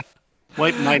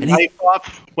wipe my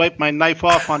knife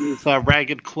off on his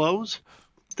ragged clothes.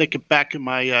 Stick it back in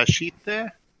my sheath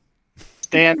there.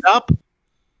 Stand up.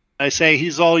 I say,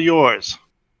 "He's all yours."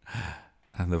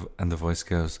 And the voice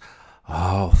goes,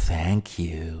 "Oh, thank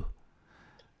you."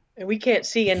 And we can't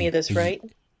see any of this, right?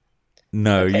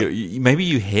 No, okay. you maybe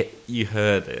you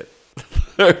heard it.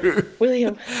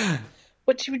 William,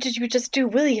 what did you just do,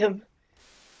 William?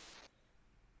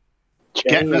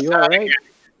 Getting us out of here.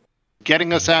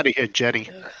 Getting us out of here, Jetty.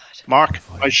 Oh, Mark,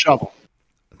 my shovel.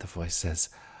 The voice says,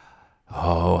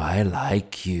 "Oh, I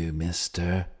like you,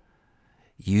 mister.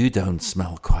 You don't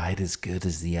smell quite as good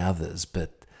as the others,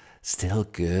 but still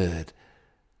good.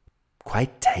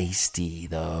 Quite tasty,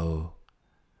 though."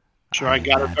 Sure, I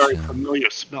got imagine. A very familiar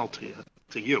smell to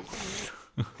you.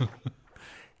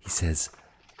 He says,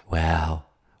 "Well,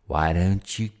 why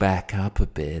don't you back up a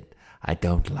bit? I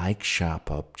don't like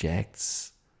sharp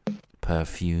objects.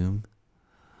 Perfume."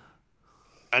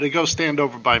 I go stand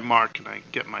over by Mark and I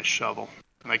get my shovel.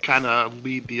 And I kind of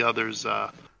lead the others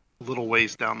a little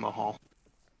ways down the hall.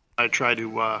 I try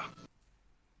to,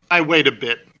 I wait a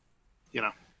bit,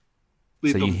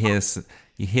 So you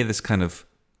hear this kind of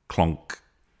clonk,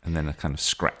 and then a kind of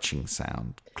scratching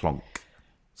sound. Clonk,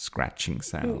 scratching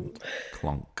sound.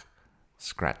 Clonk,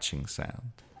 scratching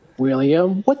sound.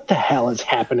 William, what the hell is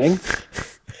happening?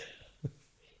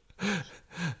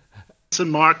 Listen,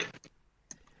 Mark,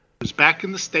 I was back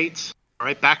in the States All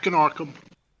right, back in Arkham,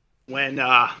 when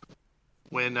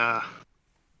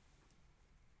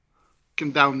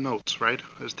taking down notes, right?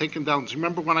 I was taking down. Do you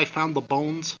remember when I found the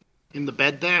bones in the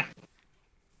bed there?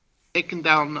 Taking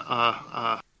down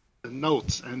the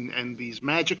notes, and these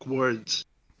magic words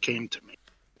came to me.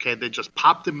 Okay, they just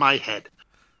popped in my head,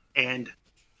 and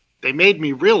they made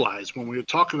me realize when we were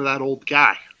talking to that old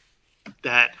guy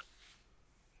that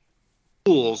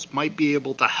ghouls might be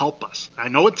able to help us. I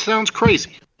know it sounds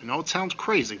crazy.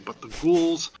 But the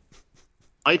ghouls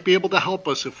might be able to help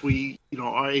us if we,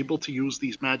 are able to use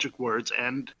these magic words.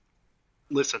 And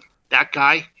listen, that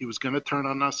guy, he was going to turn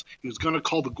on us. He was going to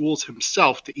call the ghouls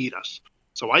himself to eat us.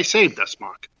 So I saved us,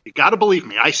 Mark. You got to believe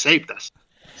me. I saved us.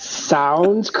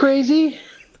 Sounds crazy.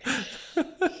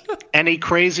 Any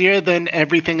crazier than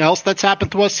everything else that's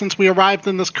happened to us since we arrived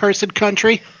in this cursed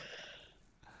country?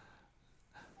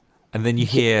 And then you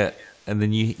hear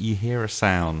a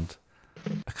sound,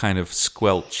 a kind of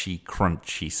squelchy,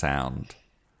 crunchy sound.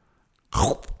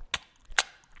 Oh.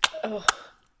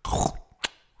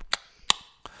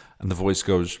 And the voice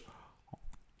goes,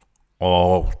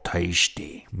 "Oh,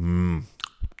 tasty.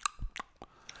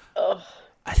 Oh.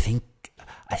 I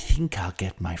think I'll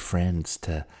get my friends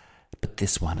to put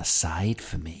this one aside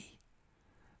for me."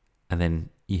 And then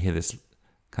you hear this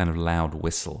kind of loud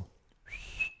whistle.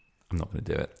 I'm not going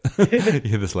to do it. You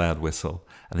hear this loud whistle,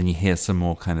 and then you hear some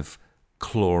more kind of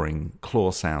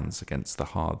claw sounds against the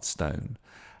hard stone,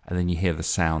 and then you hear the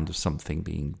sound of something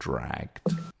being dragged.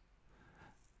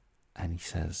 And he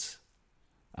says,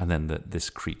 and then this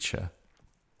creature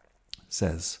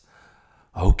says,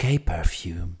 "Okay,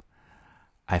 Perfume,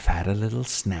 I've had a little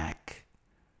snack.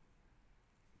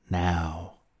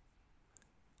 Now,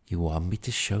 you want me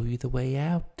to show you the way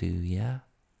out, do ya?"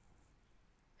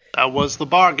 That was the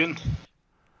bargain.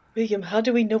 William, how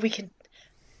do we know we can...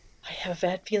 I have a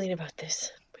bad feeling about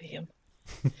this, William.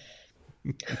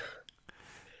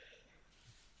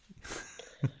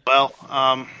 Well,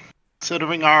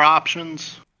 considering our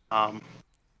options,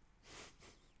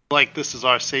 this is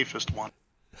our safest one.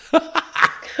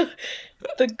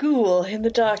 The ghoul in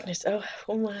the darkness.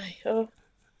 Oh my. Oh.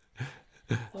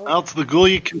 Well, it's the ghoul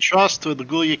you can trust or the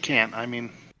ghoul you can't. I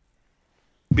mean,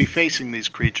 be facing these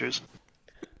creatures.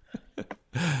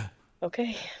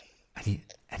 Okay.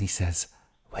 And he says,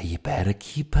 "Well, you better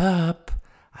keep up.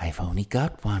 I've only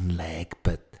got one leg,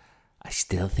 but I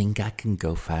still think I can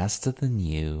go faster than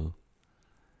you.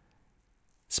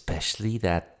 Especially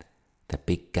the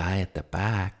big guy at the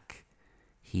back.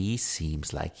 He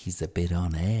seems like he's a bit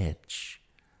on edge.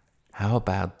 How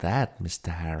about that,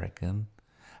 Mr. Harrigan?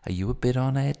 Are you a bit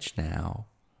on edge now?"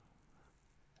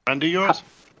 Friend of yours?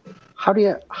 How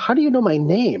do you know my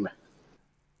name?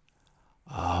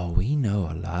 "Oh, we know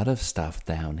a lot of stuff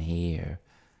down here.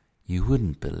 You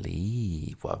wouldn't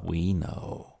believe what we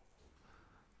know."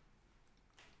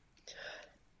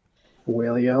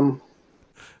 William.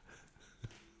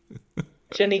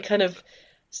 Jenny kind of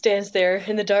stands there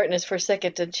in the darkness for a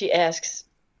second, and she asks,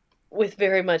 with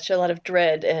very much a lot of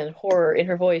dread and horror in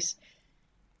her voice,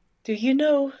 Do you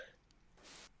know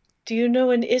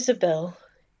an Isabel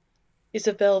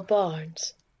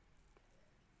Barnes?"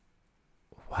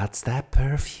 "What's that,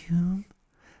 Perfume?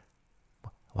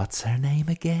 What's her name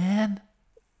again?"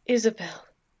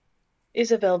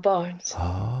 Isabel Barnes.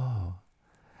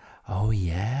 Oh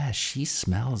yeah, she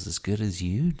smells as good as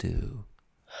you do.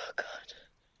 Oh, God.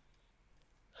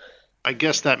 I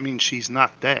guess that means she's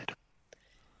not dead.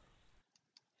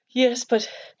 Yes, but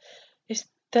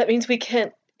that means we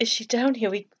can't... Is she down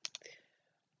here?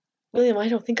 William, I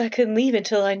don't think I can leave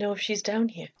until I know if she's down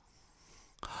here.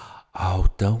 Oh,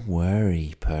 don't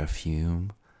worry,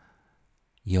 Perfume.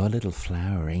 Your little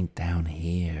flower ain't down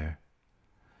here.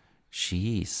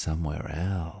 She's somewhere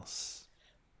else.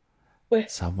 Where?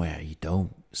 Somewhere you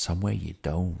don't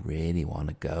really want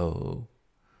to go.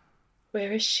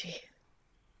 Where is she?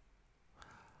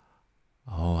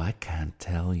 Oh, I can't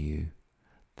tell you.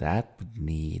 That would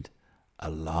need a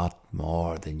lot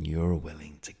more than you're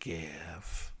willing to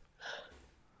give.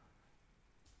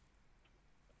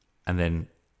 And then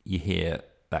you hear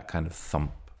that kind of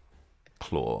thump,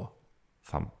 claw,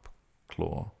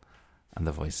 and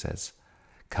the voice says,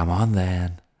 "Come on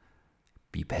then,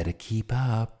 you better keep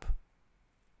up."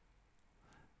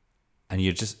 And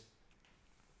you're just...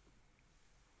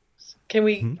 Can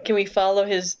we follow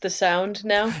the sound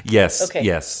now? Yes. Okay.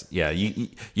 Yes. Yeah.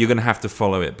 You're going to have to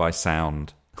follow it by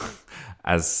sound,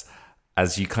 as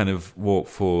you kind of walk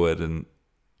forward, and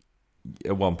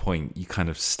at one point you kind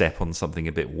of step on something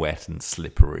a bit wet and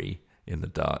slippery in the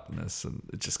darkness, and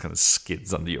it just kind of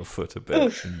skids under your foot a bit.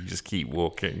 Oof. And you just keep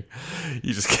walking.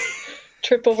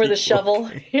 trip over the shovel.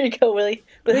 Here you go, William.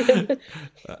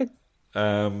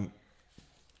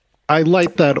 I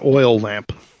light that oil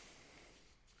lamp.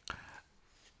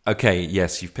 Okay,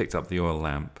 yes, you've picked up the oil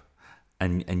lamp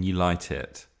and you light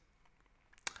it.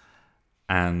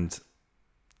 And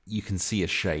you can see a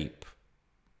shape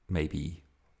maybe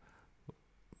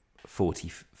 30,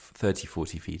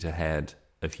 40 feet ahead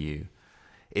of you.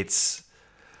 It's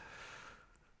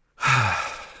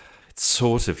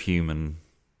sort of human,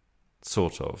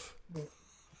 sort of.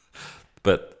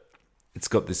 But it's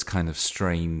got this kind of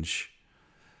strange,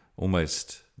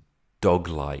 almost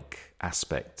dog-like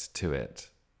aspect to it.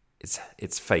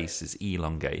 Its face is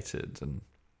elongated and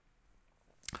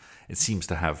it seems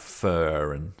to have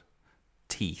fur and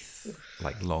teeth,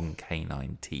 like long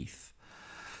canine teeth.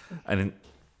 And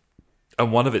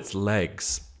one of its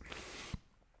legs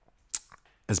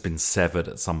has been severed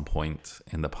at some point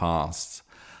in the past,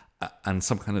 and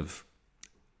some kind of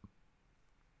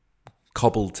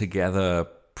cobbled together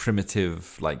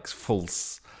primitive, like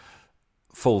false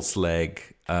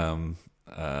leg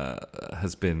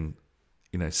has been,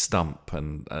 stump,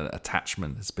 and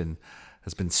attachment has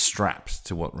been strapped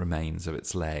to what remains of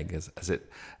its leg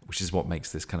which is what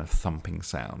makes this kind of thumping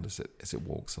sound as it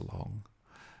walks along,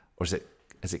 or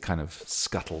as it kind of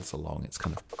scuttles along. It's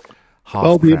kind of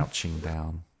half crouching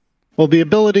down. Well, the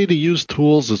ability to use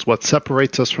tools is what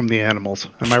separates us from the animals.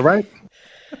 Am I right?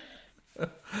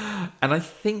 And I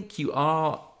think you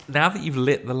are, now that you've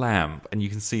lit the lamp and you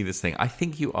can see this thing, I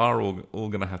think you are all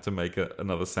going to have to make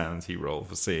another sanity roll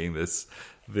for seeing this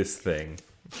thing.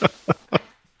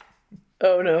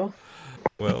 Oh no.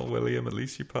 Well, William, at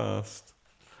least you passed.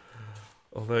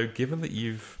 Although, given that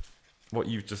what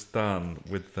you've just done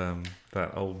with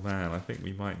that old man, I think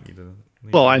we might need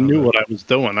Well, I knew what I was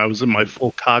doing. I was in my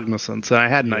full cognizance, and I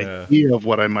had an idea of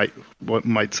what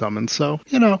might summon. So,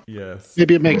 yes,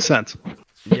 maybe it makes sense.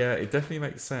 Yeah, it definitely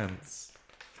makes sense.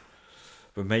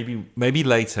 But maybe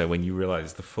later, when you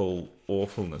realise the full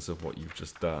awfulness of what you've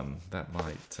just done, that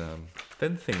might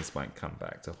then things might come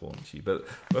back to haunt you. But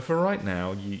for right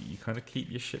now, you kind of keep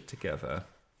your shit together.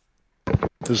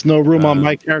 There's no room on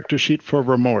my character sheet for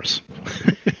remorse.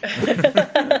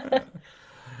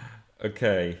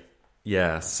 Okay,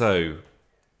 yeah. So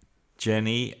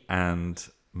Jenny and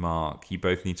Mark, you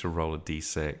both need to roll a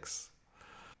d6.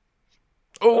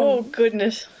 Oh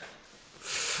goodness.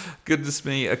 Goodness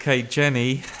me. Okay,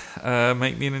 Jenny,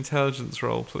 make me an intelligence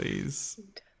roll, please.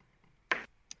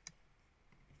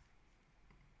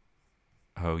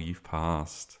 Oh, you've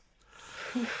passed.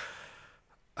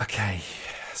 Okay,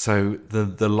 so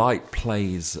the light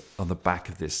plays on the back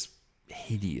of this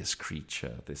hideous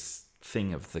creature, this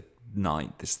thing of the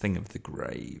night, this thing of the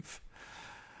grave,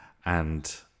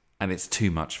 and it's too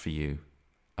much for you,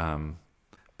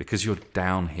 because you're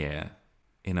down here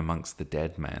in amongst the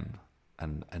dead men.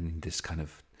 And in this kind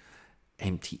of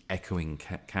empty, echoing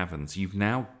caverns, you've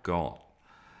now got,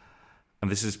 and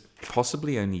this is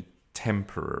possibly only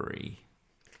temporary.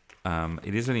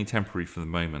 It is only temporary for the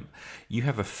moment. You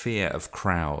have a fear of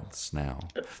crowds now.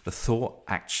 The thought,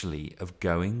 actually, of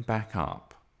going back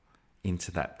up into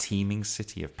that teeming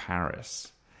city of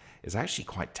Paris is actually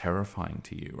quite terrifying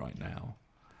to you right now.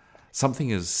 Something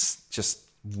is just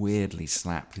weirdly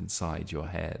snapped inside your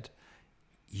head.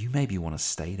 You maybe want to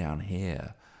stay down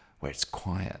here where it's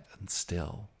quiet and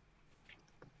still.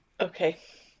 Okay.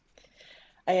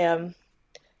 I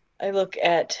look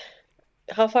at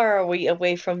how far are we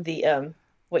away from the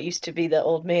what used to be the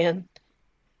old man?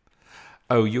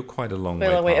 Oh, you're quite a long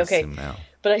way past him now.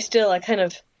 But I kind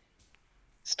of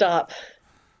stop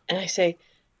and I say,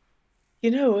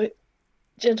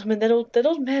 gentlemen, that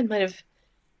old man might have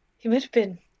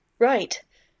been right.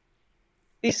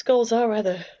 These skulls are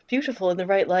rather beautiful in the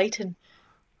right light, and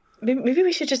maybe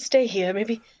we should just stay here.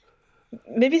 Maybe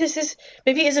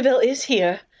Isabel is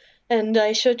here, and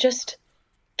I should just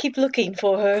keep looking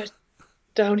for her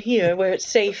down here where it's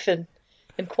safe and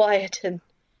quiet and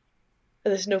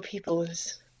there's no people.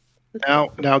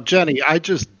 Now, Jenny, I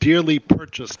just dearly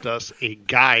purchased us a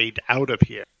guide out of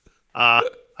here. I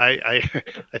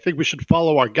think we should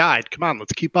follow our guide. Come on,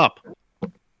 let's keep up.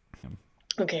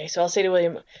 Okay, so I'll say to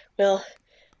William, well,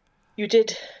 you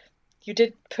did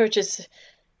purchase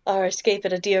our escape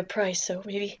at a dear price, so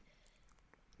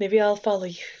maybe I'll follow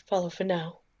for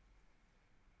now.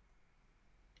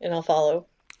 And I'll follow.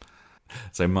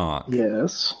 So Mark,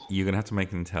 yes, you're going to have to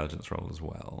make an intelligence roll as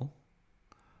well.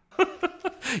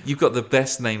 You've got the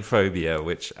best name phobia,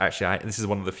 which actually this is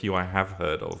one of the few I have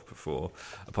heard of before,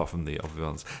 apart from the obvious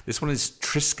ones. This one is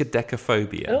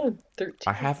triskaidekaphobia. Oh, 13.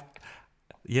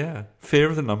 Yeah, fear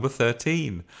of the number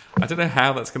 13. I don't know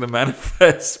how that's going to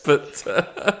manifest, but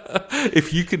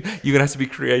if you're going to have to be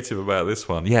creative about this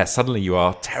one. Yeah, suddenly you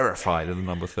are terrified of the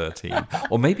number 13.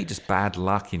 Or maybe just bad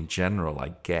luck in general,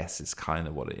 I guess, is kind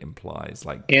of what it implies.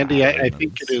 Like Andy, bad I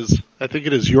think it is. I think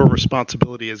it is your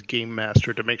responsibility as game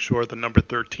master to make sure the number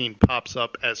 13 pops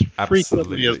up as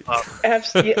frequently as possible.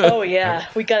 Absolutely. Oh yeah,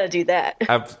 we got to do that.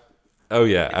 Oh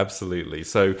yeah, absolutely.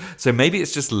 So maybe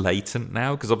it's just latent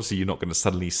now, because obviously you're not going to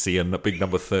suddenly see a big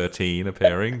number 13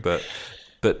 appearing. But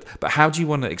how do you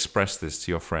want to express this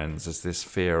to your friends as this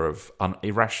fear of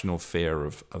irrational fear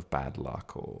of bad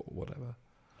luck or whatever?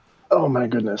 Oh my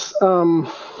goodness.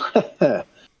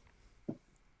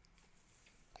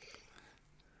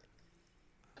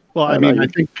 Well, I mean, I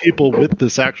think people with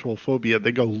this actual phobia,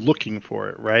 they go looking for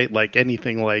it, right? Like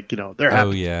anything like, they're happy.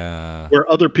 Oh, yeah. Where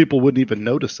other people wouldn't even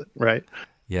notice it, right?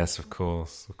 Yes, of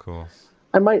course.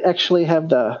 I might actually have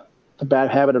the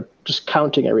bad habit of just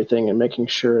counting everything and making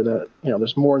sure that,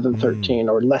 there's more than 13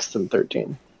 or less than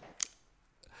 13.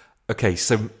 Okay,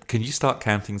 so can you start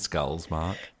counting skulls,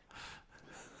 Mark?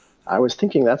 I was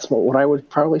thinking that's what I would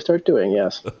probably start doing,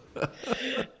 yes.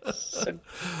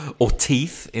 Or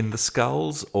teeth in the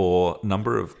skulls, or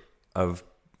number of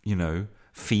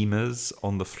femurs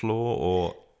on the floor,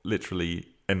 or literally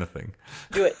anything.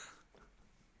 Do it.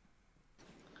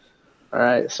 All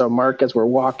right, so Mark, as we're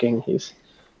walking, he's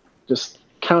just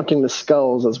counting the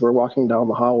skulls as we're walking down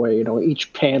the hallway,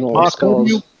 each panel of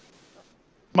skulls.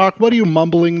 Mark, what are you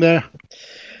mumbling there?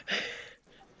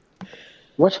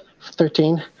 What?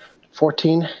 13?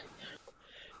 14?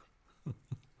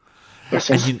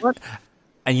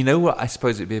 And you know what I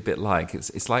suppose it'd be a bit like?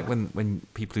 It's like when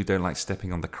people who don't like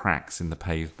stepping on the cracks in the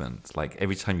pavement, like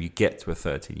every time you get to a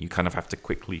 13, you kind of have to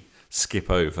quickly skip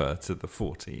over to the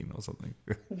 14 or something.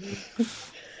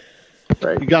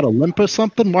 Right. You got a limp or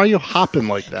something? Why are you hopping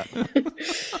like that?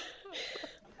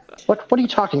 What are you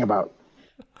talking about?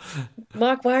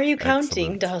 Mark, why are you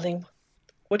counting, Excellent. darling?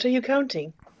 What are you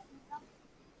counting?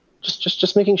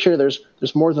 Just making sure there's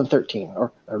more than 13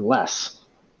 or less.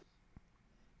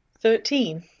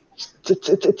 13.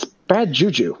 It's bad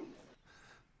juju.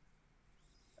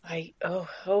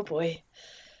 Oh boy.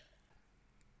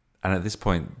 And at this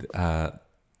point,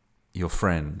 your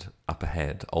friend up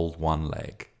ahead, Old One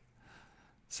Leg,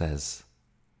 says,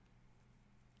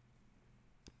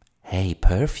 "Hey,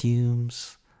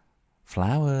 perfumes,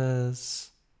 flowers,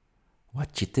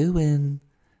 what you doing?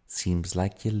 Seems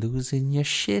like you're losing your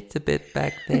shit a bit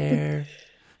back there."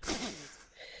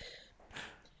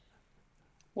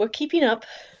 We're keeping up.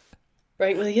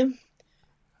 Right, William?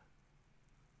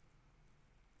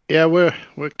 Yeah, we're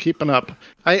keeping up.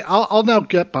 I'll now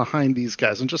get behind these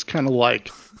guys and just kind of like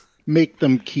make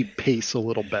them keep pace a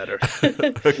little better.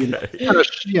 Okay.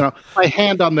 My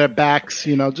hand on their backs,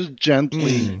 just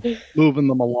gently moving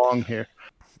them along here.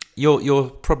 Your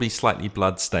probably slightly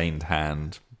blood-stained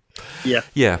hand. Yeah.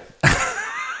 Yeah.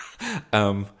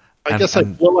 I guess I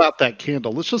blow out that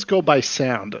candle. Let's just go by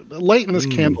sound. Lighting this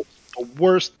candle is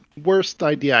the worst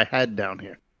idea I had down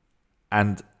here.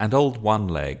 And Old One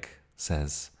Leg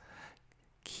says,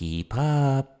 Keep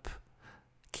up,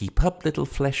 little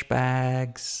flesh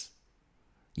bags.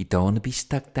 You don't want to be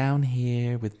stuck down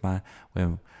here with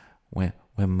when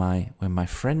my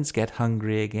friends get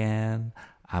hungry again.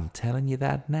 I'm telling you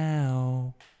that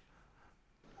now.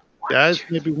 Guys,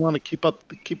 maybe want to keep up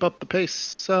the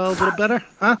pace a little better,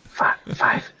 huh?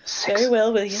 5, 6, Very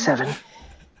well, William. 7,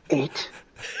 8.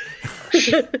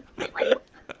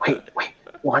 Wait.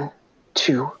 1,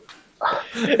 2.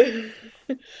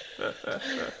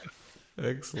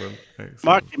 Excellent.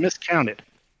 Mark, you miscounted.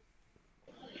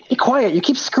 Be quiet. You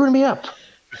keep screwing me up.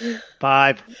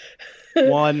 5,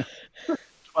 1,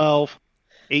 12,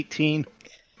 18.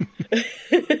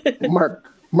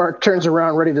 Mark turns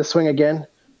around, ready to swing again.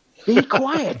 Be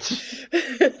quiet.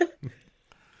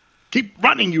 Keep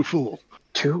running, you fool.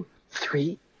 2,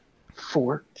 3,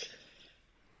 4.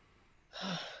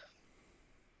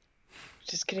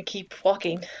 Just gonna keep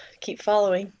walking, keep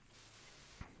following.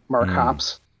 Mark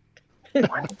hops.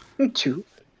 1, 2,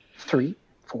 3,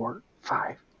 4,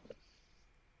 5.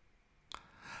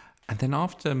 And then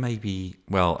after maybe,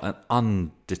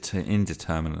 an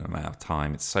indeterminate amount of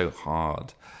time, it's so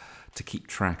hard to keep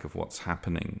track of what's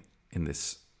happening in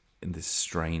this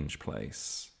strange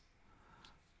place.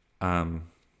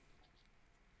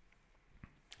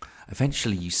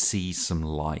 Eventually you see some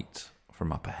light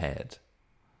from up ahead.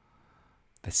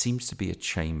 There seems to be a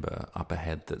chamber up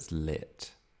ahead that's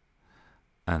lit.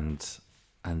 And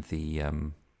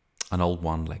an Old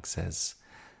One Leg says,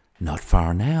 "Not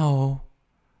far now,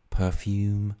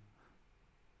 perfume.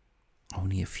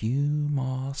 Only a few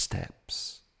more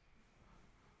steps.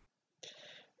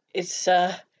 It's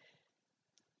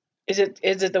is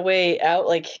it the way out?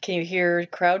 Like, can you hear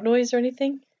crowd noise or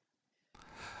anything?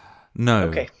 No.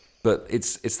 Okay. But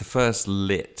it's the first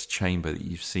lit chamber that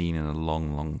you've seen in a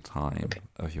long, long time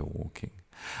of your walking.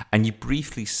 And you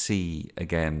briefly see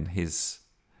again his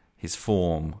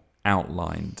form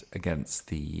outlined against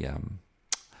the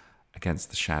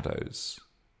shadows,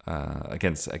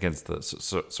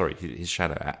 his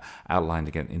shadow outlined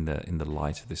again in the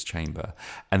light of this chamber,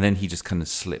 and then he just kind of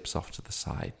slips off to the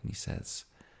side and he says,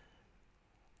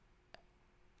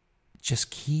 "Just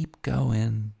keep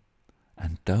going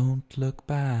and don't look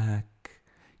back.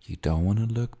 You don't want to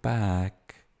look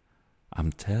back.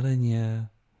 I'm telling you.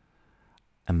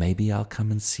 And maybe I'll come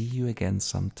and see you again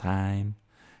sometime.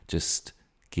 Just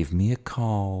give me a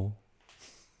call."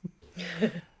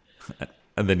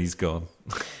 And then he's gone.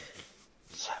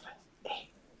 7,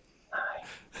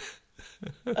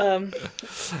 8, 9.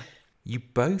 You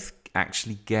both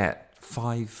actually get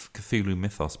 5 Cthulhu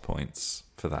Mythos points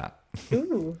for that.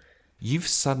 Ooh. You've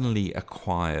suddenly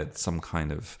acquired some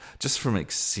kind of, just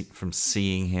from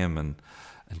seeing him and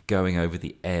going over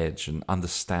the edge and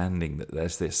understanding that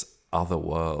there's this other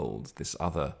world, this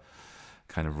other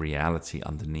kind of reality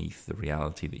underneath the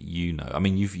reality that you know. I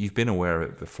mean, you've been aware of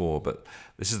it before, but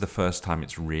this is the first time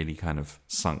it's really kind of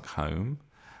sunk home,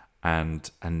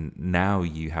 and now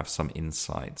you have some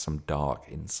insight, some dark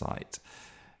insight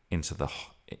into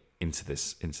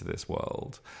this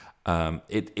world.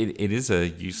 It is a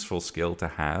useful skill to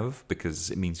have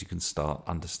because it means you can start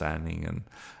understanding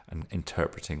and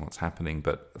interpreting what's happening.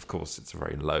 But of course, it's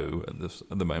very low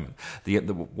at the moment.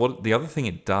 The other thing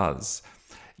it does,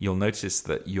 you'll notice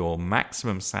that your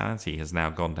maximum sanity has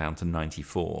now gone down to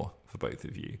 94 for both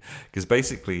of you, because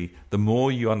basically the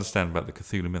more you understand about the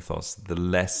Cthulhu Mythos, the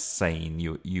less sane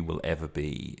you will ever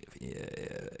be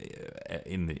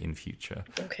in future.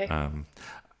 Okay.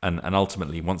 And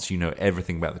ultimately, once you know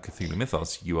everything about the Cthulhu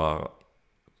Mythos, you are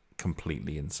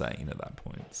completely insane at that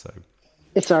point. So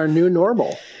It's our new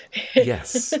normal.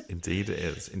 yes, indeed it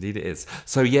is. Indeed it is.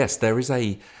 So yes, there is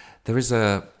a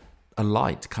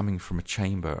light coming from a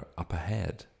chamber up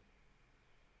ahead.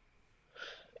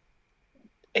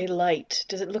 A light.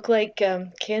 Does it look like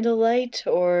candlelight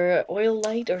or oil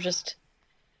light or just?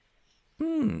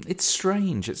 It's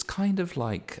strange. It's kind of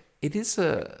like it is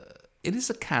a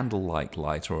candle-like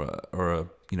light or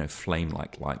a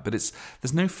flame-like light, but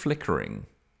there's no flickering.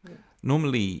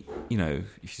 Normally,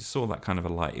 if you saw that kind of a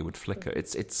light, it would flicker.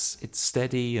 It's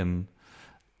steady, and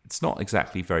it's not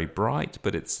exactly very bright,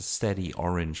 but it's a steady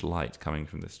orange light coming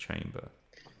from this chamber.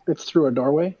 It's through a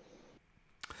doorway?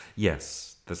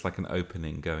 Yes, there's like an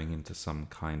opening going into some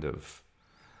kind of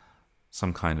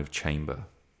chamber.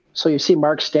 So you see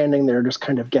Mark standing there just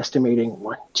kind of guesstimating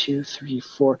 1, 2, 3,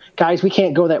 4. Guys, we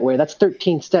can't go that way. That's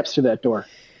 13 steps through that door.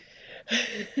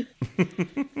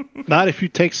 Not if you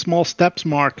take small steps,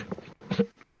 Mark.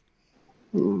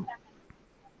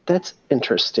 That's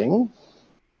interesting.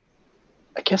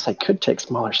 I guess I could take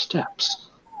smaller steps.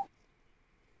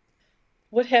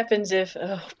 What happens if?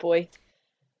 Oh boy.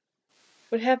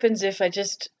 What happens if I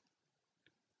just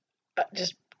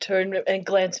turn and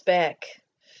glance back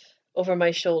over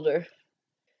my shoulder?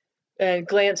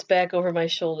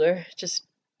 Just.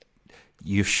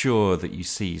 You're sure that you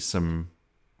see some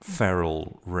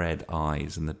feral red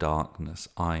eyes in the darkness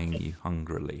eyeing you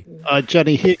hungrily.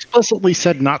 Jenny, he explicitly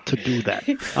said not to do that.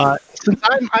 Since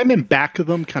I'm in back of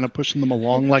them, kind of pushing them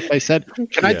along, like I said,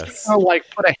 can I just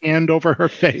put a hand over her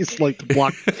face, like to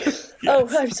block? Yes. Oh,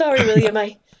 I'm sorry, William.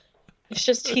 It's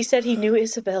just he said he knew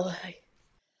Isabel.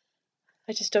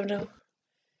 I just don't know.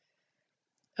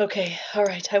 Okay, all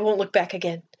right. I won't look back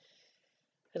again.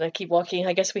 And I keep walking.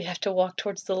 I guess we have to walk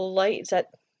towards the light. Is that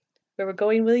where we're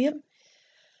going, William?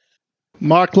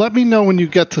 Mark, let me know when you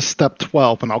get to step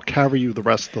 12, and I'll carry you the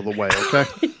rest of the way, okay?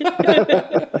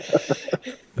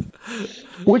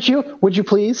 Would you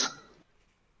please?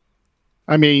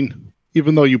 I mean,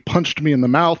 even though you punched me in the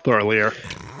mouth earlier,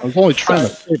 I was only trying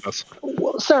to save us.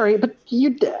 Well, sorry, but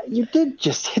you did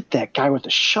just hit that guy with a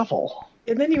shovel.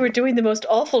 And then you were doing the most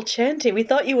awful chanting. We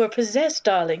thought you were possessed,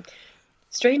 darling.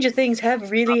 Stranger things have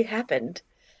really happened.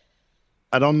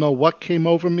 I don't know what came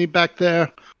over me back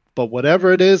there, but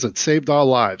whatever it is, it saved our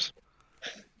lives.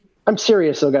 I'm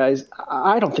serious, though, guys.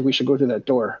 I don't think we should go through that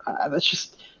door. That's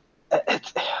just... I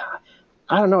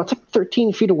don't know. It's like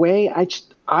 13 feet away. I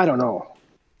don't know.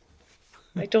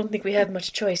 I don't think we have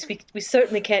much choice. We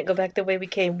certainly can't go back the way we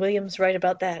came. William's right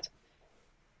about that.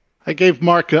 I give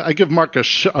Mark a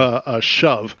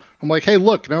shove. I'm like, hey,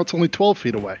 look, now it's only 12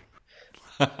 feet away.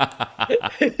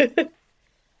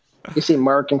 You see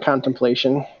Mark in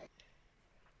contemplation.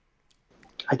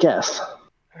 I guess.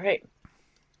 All right.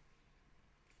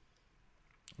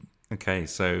 Okay,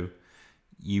 so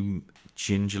you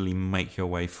gingerly make your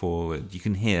way forward. You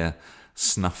can hear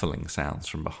snuffling sounds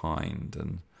from behind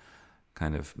and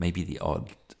kind of maybe the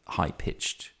odd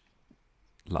high-pitched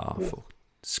laugh or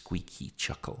squeaky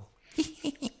chuckle.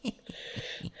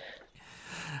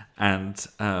 And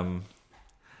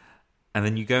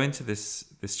then you go into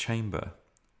this chamber,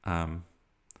 and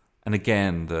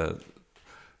again the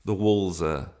walls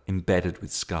are embedded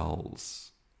with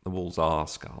skulls. The walls are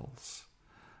skulls,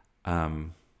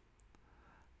 and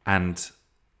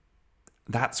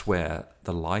that's where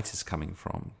the light is coming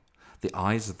from. The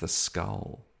eyes of the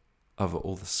skull, of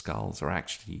all the skulls, are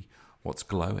actually what's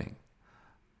glowing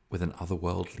with an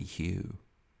otherworldly hue.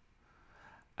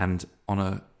 And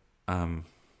on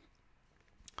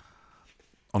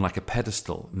like a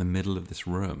pedestal in the middle of this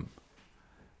room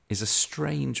is a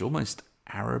strange, almost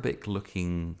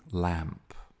Arabic-looking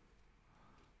lamp.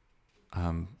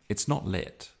 It's not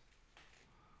lit,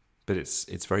 but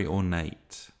it's very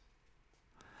ornate.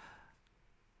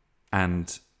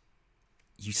 And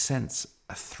you sense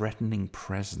a threatening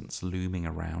presence looming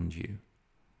around you.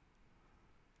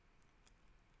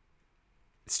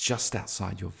 It's just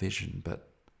outside your vision, but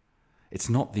it's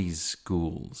not these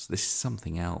ghouls. This is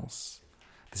something else.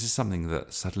 This is something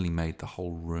that suddenly made the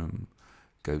whole room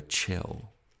go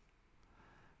chill.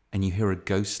 And you hear a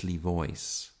ghostly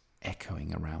voice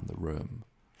echoing around the room,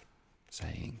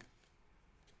 saying,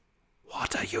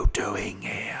 "What are you doing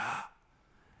here?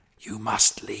 You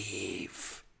must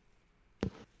leave."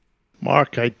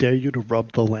 Mark, I dare you to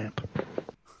rub the lamp.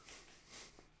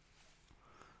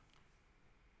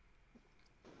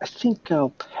 I think I'll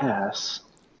pass.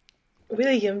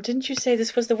 William, didn't you say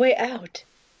this was the way out?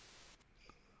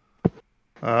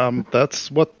 That's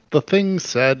what the thing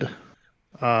said.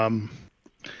 All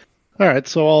right,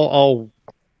 so I'll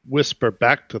whisper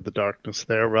back to the darkness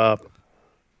there.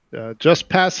 Just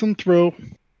passing through.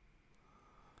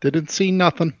 Didn't see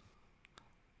nothing.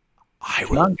 "I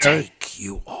will take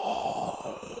you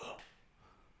all,"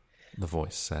 the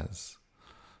voice says.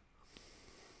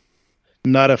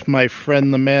 Not if my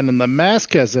friend the man in the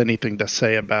mask has anything to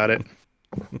say about it.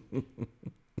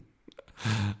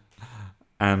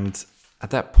 And at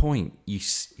that point,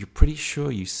 you're pretty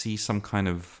sure you see some kind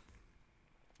of,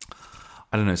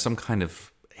 I don't know, some kind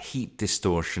of heat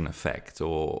distortion effect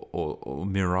or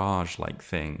mirage-like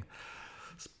thing.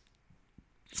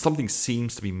 Something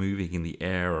seems to be moving in the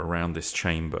air around this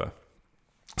chamber,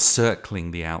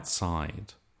 circling the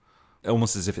outside,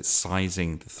 almost as if it's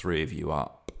sizing the three of you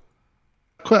up.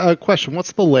 Question,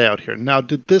 what's the layout here? Now,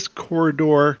 did this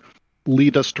corridor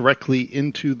lead us directly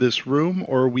into this room,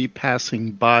 or are we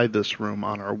passing by this room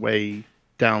on our way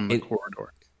down the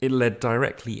corridor? It led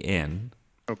directly in,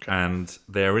 Okay. and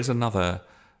there is another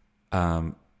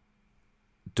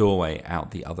doorway out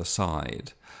the other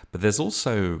side. But there's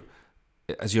also,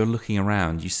 as you're looking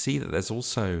around, you see that there's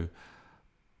also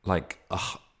like a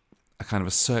kind of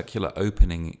a circular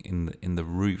opening in the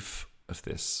roof of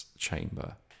this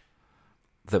chamber,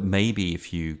 that maybe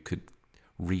if you could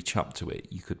reach up to it,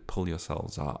 you could pull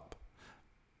yourselves up.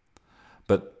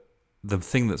 But the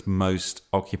thing that's most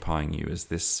occupying you is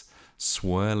this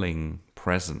swirling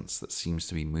presence that seems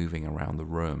to be moving around the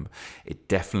room. It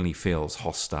definitely feels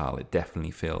hostile. It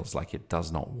definitely feels like it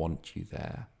does not want you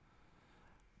there.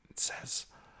 It says,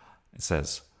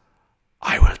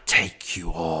 "I will take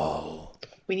you all."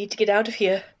 We need to get out of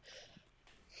here.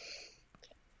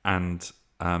 And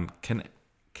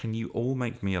can you all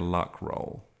make me a luck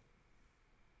roll?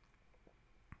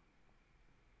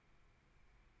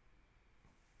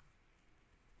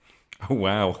 Oh,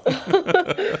 wow.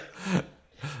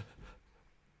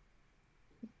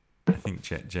 I think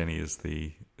Jenny is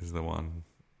the one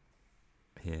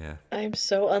here. I'm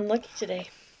so unlucky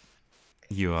today.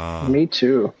 You are. Me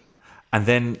too. And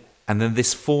then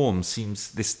this form seems,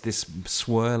 this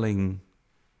swirling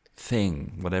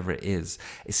thing, whatever it is,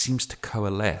 it seems to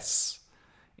coalesce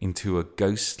into a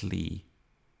ghostly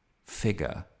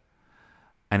figure,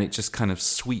 and it just kind of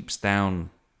sweeps down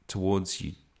towards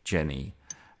you, Jenny,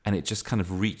 and it just kind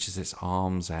of reaches its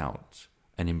arms out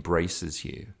and embraces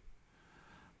you.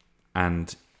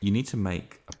 And you need to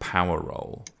make a power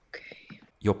roll. Okay.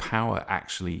 Your power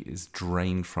actually is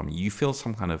drained from you. You feel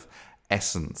some kind of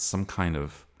essence, some kind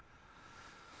of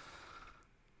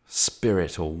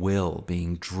spirit or will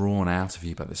being drawn out of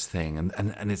you by this thing.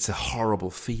 And it's a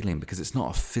horrible feeling because it's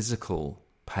not a physical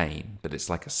pain, but it's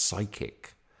like a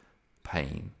psychic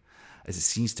pain, as it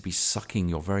seems to be sucking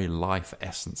your very life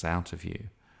essence out of you.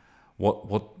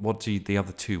 What do the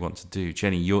other two want to do?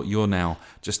 Jenny, you're now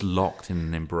just locked in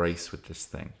an embrace with this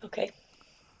thing. Okay.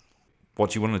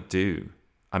 What do you want to do?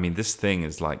 I mean, this thing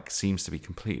is seems to be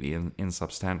completely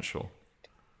insubstantial.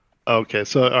 Okay,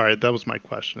 so all right, that was my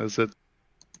question. Is it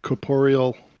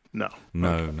corporeal? No.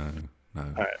 No. All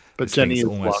right, but This Jenny thing's is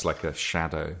almost locked. like a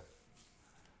shadow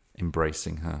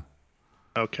embracing her.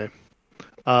 Okay.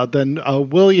 Then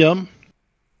William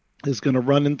is going to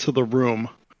run into the room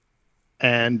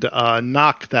and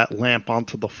knock that lamp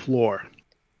onto the floor.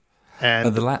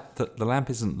 And The lamp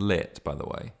isn't lit, by the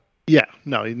way. yeah,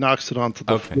 no, he knocks it onto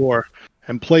the floor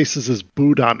and places his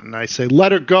boot on it. And I say,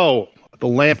 "Let her go." The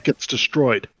lamp gets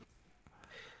destroyed.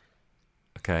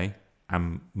 Okay.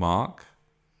 And Mark?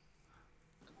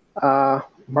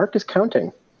 Mark is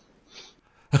counting.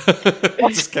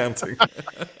 Just counting.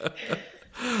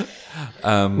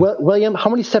 William, how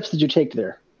many steps did you take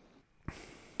there?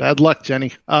 Bad luck,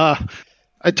 Jenny. I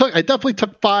definitely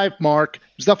took 5, Mark.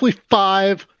 There's definitely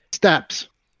 5 steps.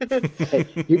 Hey,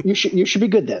 you should be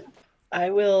good then. I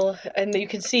will, and you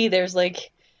can see there's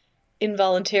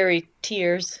involuntary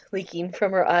tears leaking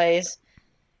from her eyes,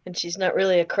 and she's not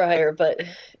really a crier, but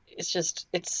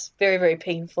it's very, very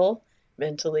painful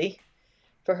mentally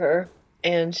for her,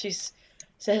 and she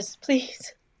says,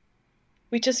 "Please,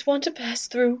 we just want to pass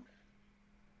through.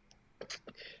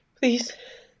 Please,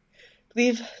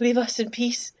 leave us in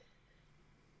peace.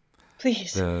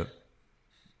 Please."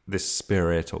 This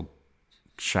spirit or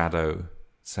shadow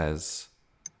says,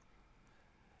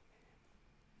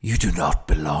 "You do not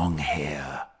belong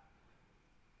here,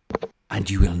 and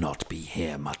you will not be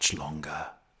here much longer."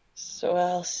 So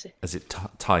I'll say, as it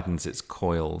tightens its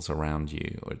coils around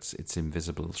you, or its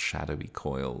invisible shadowy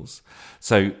coils.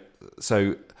 So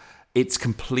it's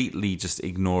completely just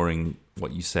ignoring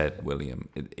what you said, William.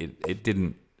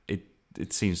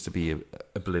 It seems to be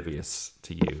oblivious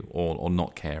to you, or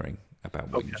not caring about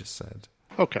what you just said.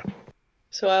 Okay.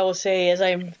 So I will say, as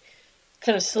I'm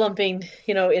kind of slumping,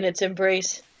 in its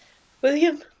embrace,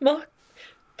 "William, Mark,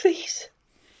 please.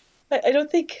 I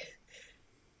don't think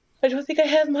I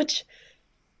have much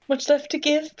left to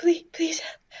give. Please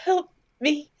help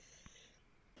me."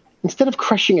 Instead of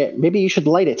crushing it, maybe you should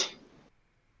light it.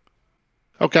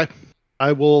 Okay.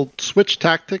 I will switch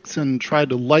tactics and try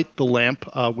to light the lamp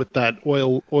with that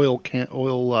oil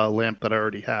lamp that I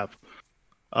already have.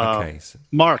 Okay.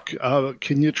 Mark,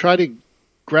 can you try to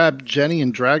grab Jenny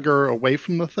and drag her away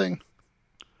from the thing?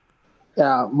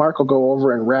 Mark will go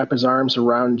over and wrap his arms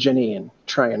around Jenny and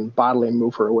try and bodily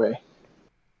move her away.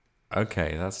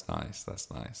 Okay, that's nice.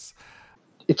 That's nice.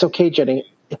 It's okay, Jenny.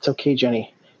 It's okay,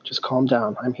 Jenny. Just calm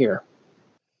down. I'm here.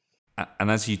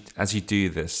 And as you do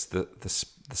this, the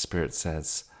spirit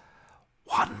says,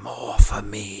 "One more for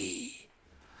me."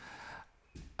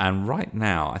 And right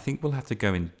now, I think we'll have to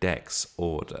go in Dex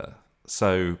order.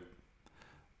 So,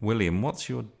 William, what's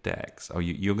your Dex? Oh,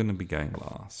 you're going to be going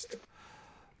last.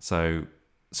 So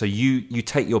you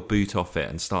take your boot off it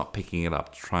and start picking it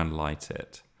up to try and light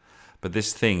it. But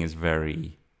this thing is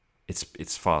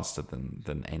it's faster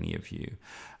than any of you.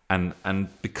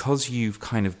 And because you've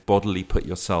kind of bodily put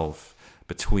yourself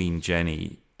between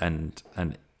Jenny and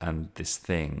this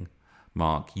thing,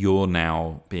 Mark, you're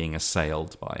now being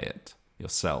assailed by it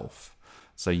yourself.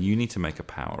 So you need to make a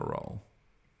power roll.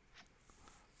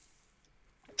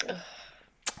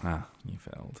 You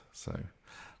failed. So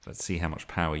let's see how much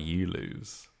power you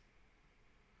lose.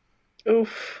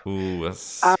 Oof. Ooh,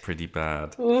 that's pretty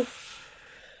bad. Oof.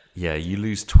 Yeah, you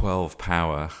lose 12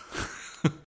 power.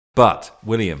 But,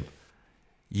 William,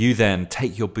 you then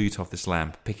take your boot off this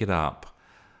lamp, pick it up.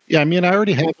 Yeah, I mean, I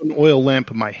already have an oil lamp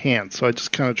in my hand, so I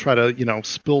just kind of try to,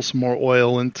 spill some more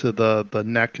oil into the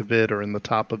neck of it or in the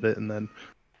top of it, and then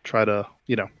try to,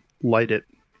 light it,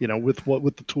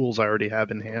 with the tools I already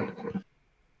have in hand.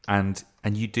 And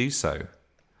you do so.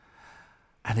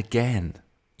 And again,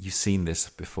 you've seen this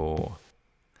before.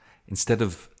 Instead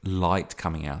of light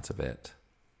coming out of it,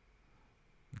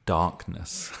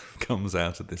 darkness comes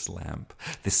out of this lamp,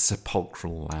 this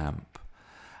sepulchral lamp,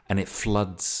 and it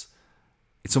floods.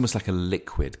 It's almost like a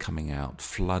liquid coming out,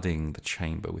 flooding the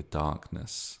chamber with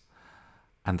darkness.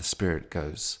 And the spirit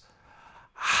goes,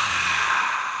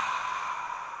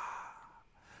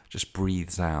 just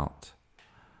breathes out.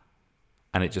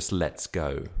 And it just lets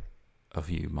go of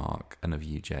you, Mark, and of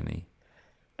you, Jenny,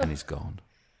 and is gone.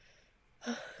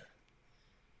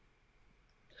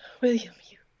 William,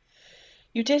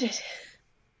 you did it.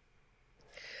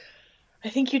 I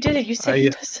think you did it. You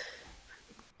saved us.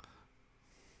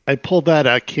 I pulled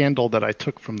that candle that I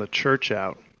took from the church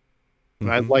out,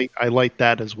 and I light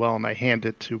that as well, and I hand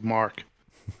it to Mark.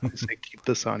 I say, "Keep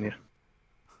this on you."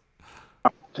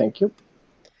 Thank you.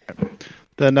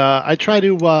 Then I try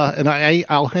to, and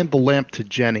I'll hand the lamp to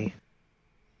Jenny,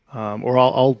 or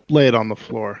I'll lay it on the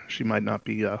floor. She might not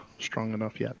be strong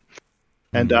enough yet.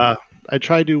 And I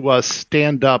try to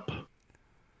stand up.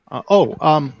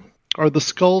 Are the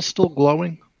skulls still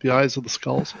glowing? The eyes of the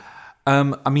skulls?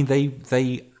 I mean,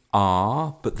 they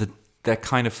are, but they're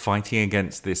kind of fighting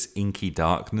against this inky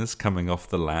darkness coming off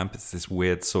the lamp. It's this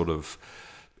weird sort of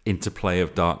interplay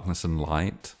of darkness and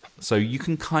light. So you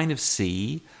can kind of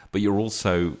see, but you're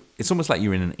also... It's almost like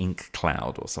you're in an ink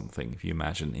cloud or something, if you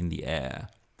imagine, in the air.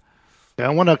 Yeah, I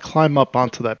want to climb up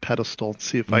onto that pedestal and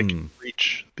see if I can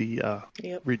reach the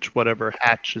reach whatever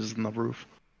hatch is in the roof.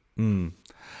 And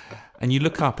you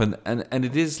look up, and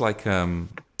it is like a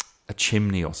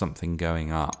chimney or something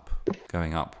going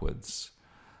upwards.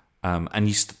 And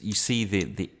you see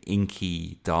the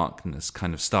inky darkness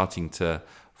kind of starting to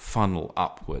funnel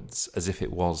upwards as if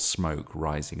it was smoke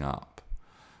rising up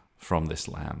from this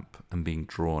lamp and being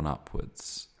drawn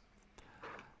upwards.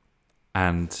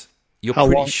 And you're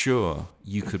pretty sure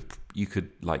you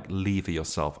could like lever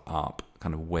yourself up,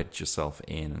 kind of wedge yourself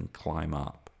in and climb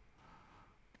up.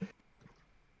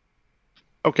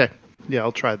 Okay. Yeah,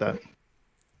 I'll try that.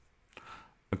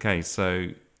 Okay, so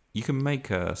you can make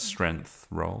a strength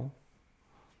roll.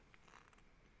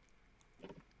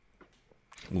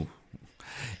 Ooh.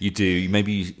 You do.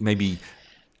 Maybe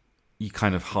you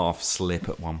kind of half slip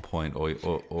at one point,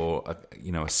 or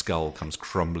a skull comes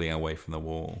crumbling away from the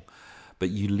wall, but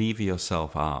you lever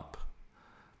yourself up,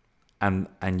 and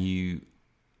you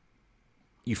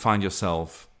find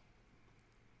yourself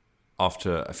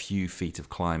after a few feet of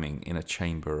climbing in a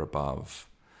chamber above,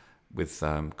 with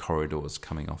corridors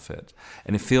coming off it.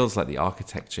 And it feels like the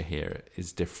architecture here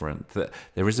is different. That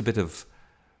there is a bit of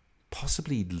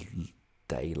possibly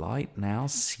daylight now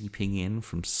seeping in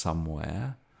from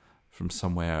somewhere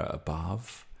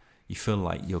above. You feel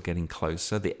like you're getting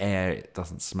closer. The air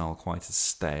doesn't smell quite as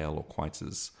stale or quite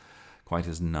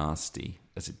as nasty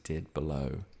as it did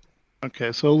below.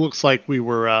 Okay, so it looks like we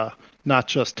were not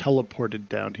just teleported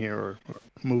down here or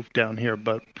moved down here,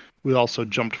 but we also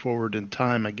jumped forward in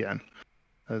time again,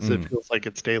 as it feels like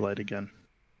it's daylight again.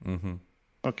 Mm-hmm.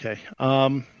 Okay.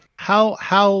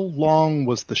 How long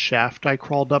was the shaft I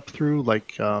crawled up through?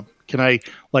 Like, can I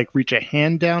reach a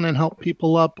hand down and help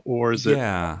people up, or is it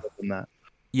longer than that?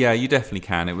 Yeah, you definitely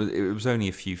can. It was only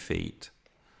a few feet.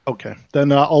 Okay,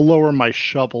 then I'll lower my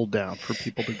shovel down for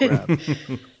people to grab.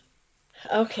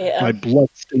 Okay. My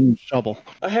blood-stained shovel.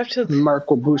 I have to.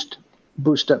 Mark will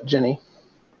boost up Jenny.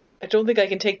 I don't think I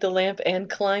can take the lamp and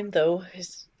climb, though.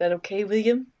 Is that okay,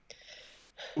 William?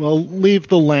 Well, leave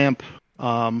the lamp.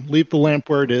 Leave the lamp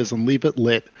where it is and leave it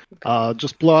lit.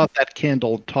 Just blow out that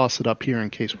candle and toss it up here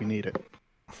in case we need it.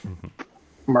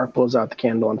 Mark blows out the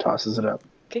candle and tosses it up.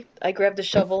 Okay. I grab the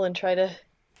shovel and try to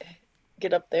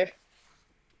get up there.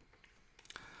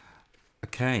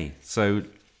 Okay, so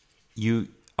you,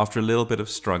 after a little bit of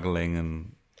struggling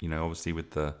and, obviously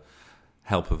with the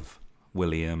help of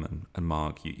William and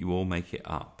Mark, you all make it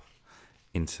up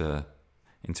into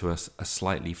a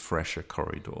slightly fresher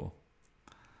corridor.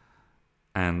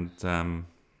 And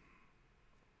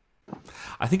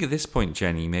I think at this point,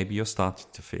 Jenny, maybe you're starting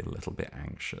to feel a little bit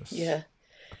anxious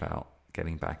about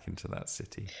getting back into that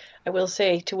city. I will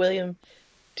say to William,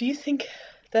 do you think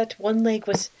that one leg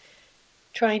was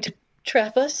trying to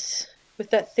trap us with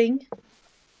that thing?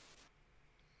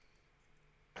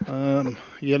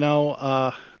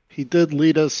 He did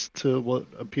lead us to what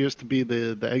appears to be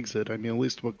the exit. I mean, at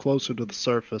least we're closer to the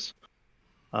surface.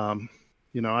 I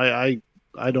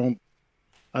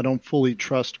don't fully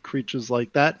trust creatures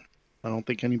like that. I don't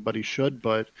think anybody should,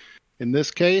 but in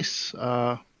this case,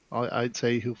 I'd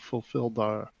say he fulfilled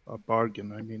our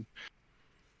bargain. I mean,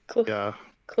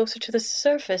 Closer to the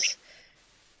surface.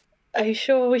 Are you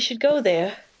sure we should go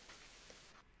there?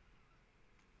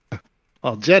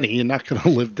 Well, Jenny, you're not going to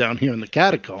live down here in the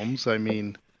catacombs. I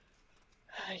mean...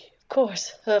 Of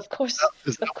course.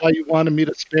 Is that why you wanted me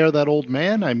to spare that old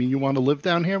man? I mean, you want to live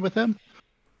down here with him?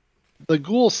 The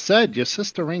ghoul said your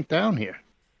sister ain't down here.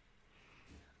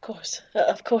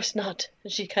 Of course not.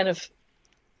 She kind of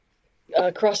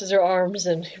crosses her arms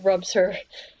and rubs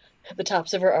the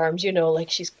tops of her arms, like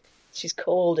she's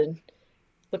cold, and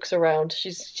looks around.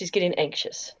 She's getting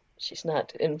anxious. She's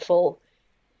not in full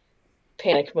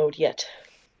panic mode yet.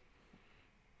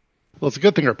 Well, it's a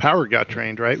good thing her power got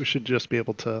drained, right? We should just be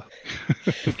able to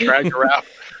drag her out.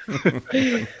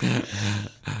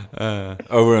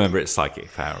 Remember, it's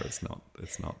psychic power. It's not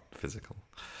physical.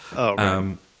 Oh,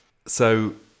 right.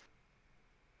 So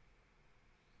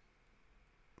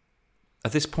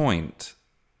at this point,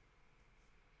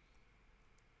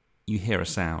 you hear a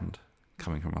sound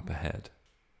coming from up ahead.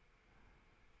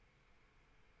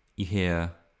 You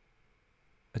hear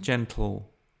a gentle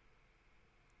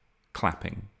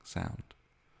clapping sound.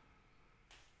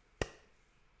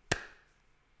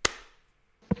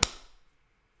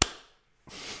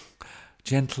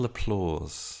 Gentle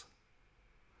applause.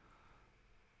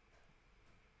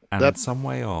 And That's- some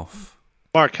way off.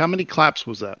 Mark, how many claps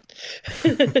was that?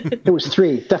 It was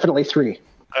 3, definitely 3.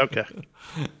 Okay.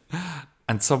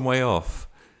 And some way off,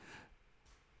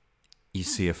 you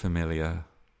see a familiar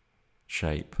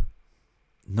shape.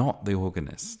 Not the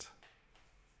organist.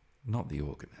 Not the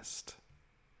organist.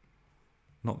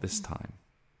 Not this time.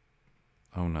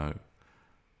 Oh no.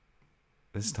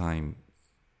 This time,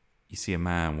 you see a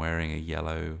man wearing a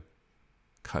yellow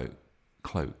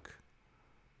cloak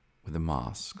with a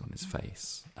mask on his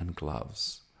face and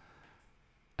gloves.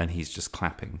 And he's just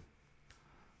clapping.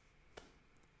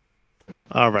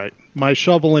 All right. My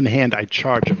shovel in hand, I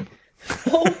charge him.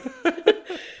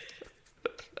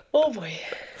 Oh boy.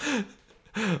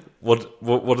 What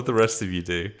did the rest of you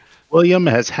do? William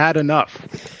has had enough.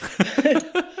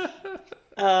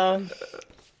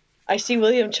 I see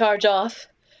William charge off,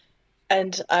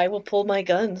 and I will pull my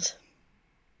guns.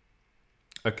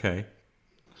 Okay.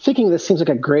 Thinking this seems like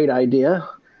a great idea,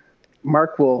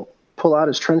 Mark will pull out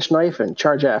his trench knife and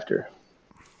charge after.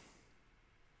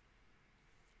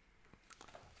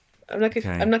 I'm not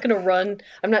going to run.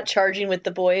 I'm not charging with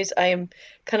the boys. I am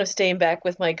kind of staying back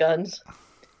with my guns.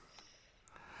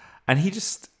 And he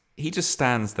just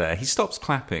stands there. He stops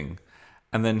clapping,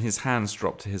 and then his hands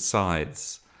drop to his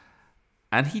sides,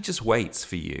 and he just waits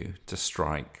for you to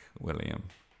strike, William.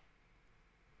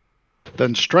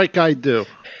 Then strike I do.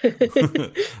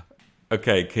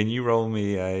 Okay, can you roll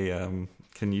me a?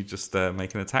 Can you just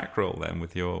make an attack roll then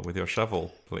with your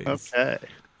shovel, please? Okay.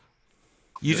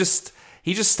 He just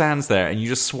stands there, and you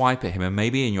just swipe at him, and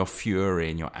maybe in your fury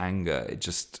and your anger, it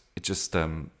just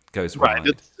goes Right.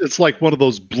 wide. It's like one of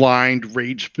those blind,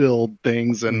 rage-filled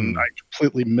things, and I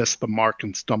completely miss the mark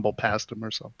and stumble past him or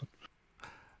something.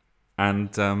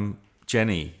 And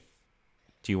Jenny,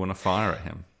 do you want to fire at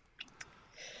him?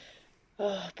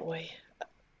 Oh boy.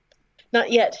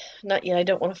 Not yet. Not yet. I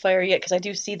don't want to fire yet because I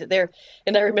do see that they're.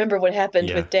 And I remember what happened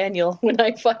Yeah. with Daniel when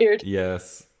I fired.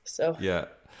 Yes. So. Yeah.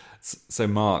 So,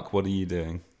 Mark, what are you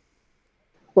doing?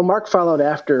 Well, Mark followed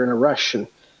after in a rush, and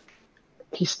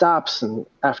he stops, and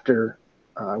after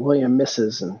William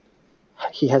misses, and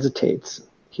he hesitates.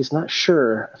 He's not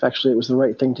sure if actually it was the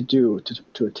right thing to do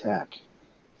to attack.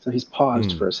 So he's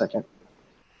paused for a second.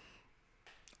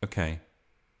 Okay.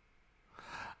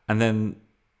 And then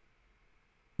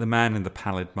the man in the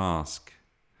pallid mask,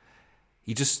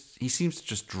 he seems to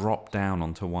just drop down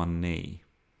onto one knee.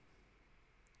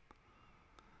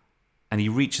 And he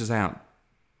reaches out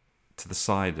to the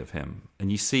side of him,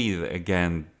 and you see that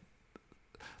again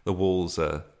the walls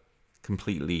are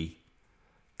completely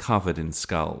covered in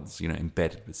skulls,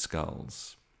 embedded with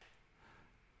skulls.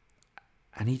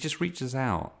 And he just reaches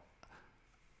out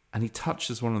and he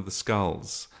touches one of the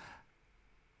skulls,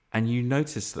 and you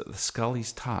notice that the skull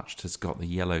he's touched has got the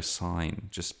yellow sign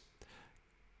just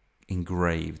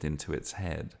engraved into its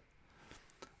head.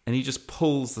 And he just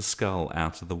pulls the skull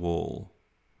out of the wall.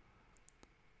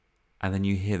 And then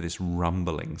you hear this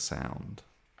rumbling sound.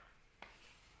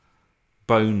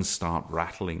 Bones start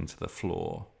rattling to the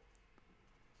floor.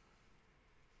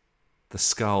 The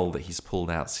skull that he's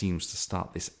pulled out seems to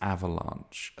start this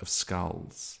avalanche of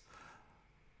skulls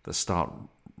that start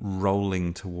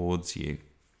rolling towards you.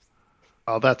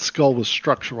 Oh, that skull was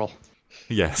structural.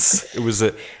 Yes, it was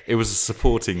a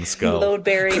supporting skull. Load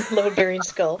bearing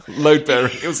skull.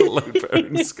 It was a load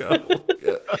bearing skull.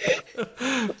 Yeah.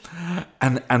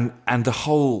 And the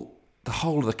whole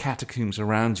of the catacombs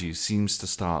around you seems to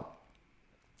start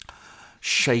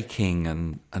shaking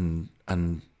and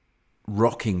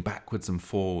rocking backwards and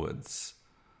forwards.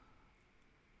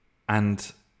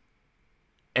 And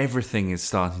everything is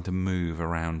starting to move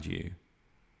around you.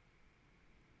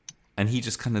 And he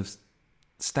just kind of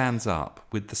stands up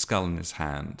with the skull in his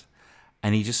hand,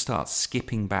 and he just starts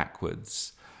skipping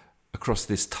backwards across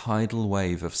this tidal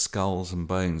wave of skulls and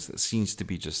bones that seems to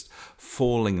be just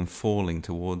falling and falling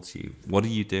towards you. What are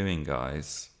you doing,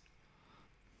 guys?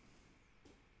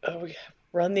 We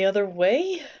run the other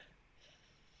way?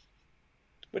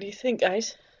 What do you think,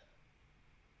 guys?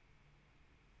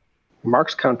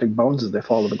 Mark's counting bones as they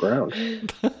fall to the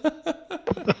ground.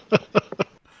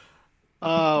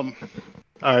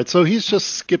 All right, so he's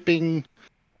just skipping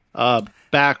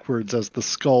backwards as the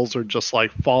skulls are just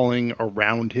like falling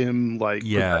around him, like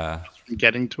Yeah. from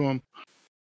getting to him.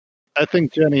 I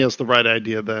think Jenny has the right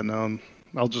idea then.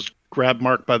 I'll just grab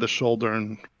Mark by the shoulder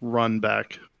and run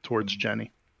back towards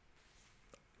Jenny.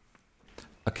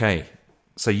 Okay,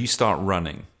 so you start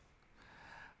running,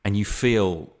 and you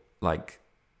feel like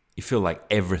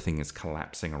everything is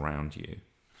collapsing around you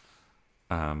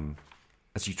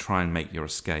as you try and make your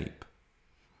escape.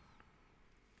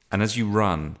 And as you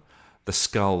run, the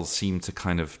skulls seem to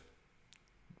kind of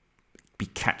be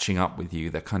catching up with you.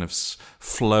 They're kind of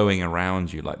flowing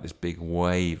around you like this big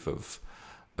wave of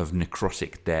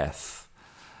necrotic death.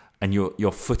 And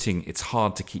your footing, it's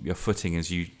hard to keep your footing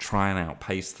as you try and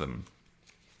outpace them.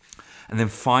 And then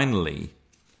finally,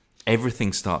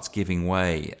 everything starts giving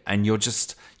way, and you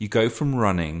go from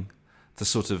running to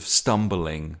sort of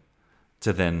stumbling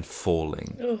to then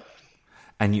falling. Oh.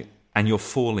 And you're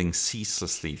falling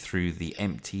ceaselessly through the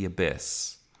empty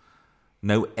abyss.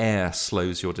 No air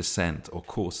slows your descent or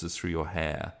courses through your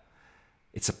hair.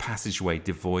 It's a passageway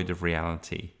devoid of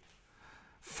reality.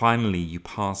 Finally, you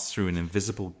pass through an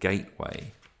invisible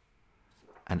gateway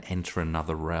and enter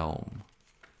another realm.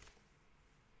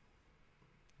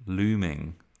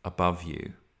 Looming above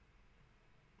you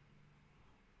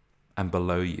and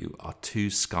below you are two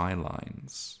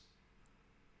skylines.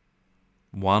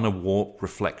 One a warped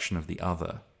reflection of the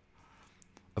other.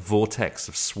 A vortex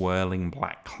of swirling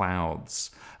black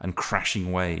clouds and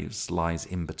crashing waves lies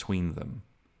in between them.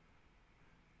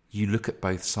 You look at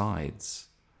both sides.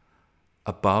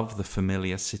 Above the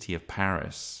familiar city of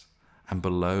Paris and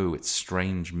below its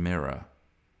strange mirror.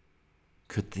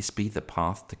 Could this be the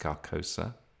path to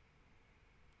Carcosa?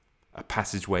 A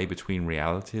passageway between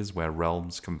realities where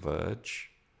realms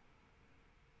converge?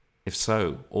 If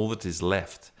so, all that is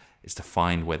left is to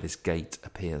find where this gate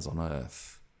appears on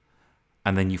Earth.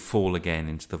 And then you fall again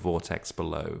into the vortex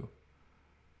below.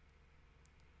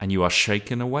 And you are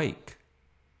shaken awake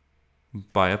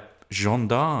by a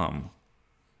gendarme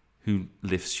who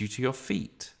lifts you to your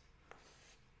feet.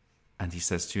 And he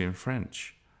says to you in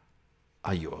French,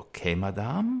 "Are you okay,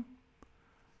 madame?"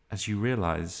 As you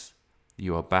realize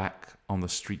you are back on the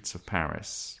streets of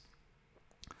Paris.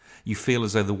 You feel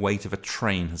as though the weight of a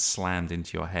train has slammed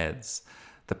into your heads.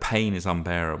 The pain is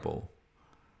unbearable.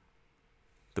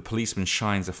 The policeman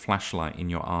shines a flashlight in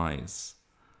your eyes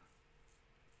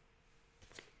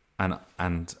and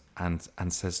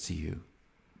says to you,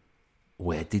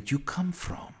 "Where did you come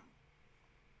from?"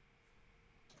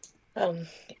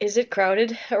 Is it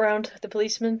crowded around the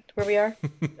policeman where we are?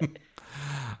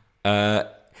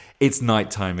 It's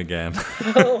nighttime again.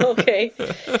 Oh, okay.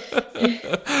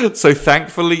 So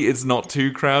thankfully it's not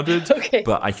too crowded. Okay.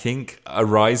 But I think a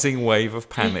rising wave of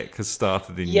panic has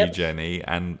started in you, Yep. Jenny.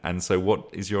 And so what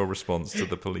is your response to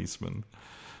the policeman?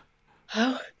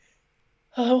 How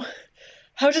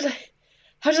did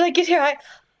I get here?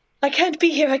 I can't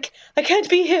be here. I can't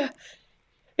be here.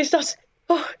 It's not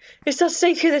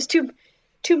safe here. There's too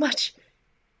much.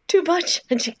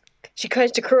 And she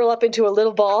tries to curl up into a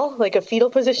little ball, like a fetal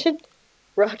position,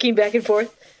 rocking back and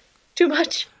forth. Too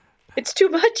much. It's too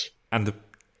much. And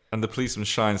the policeman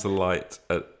shines the light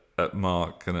at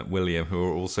Mark and at William, who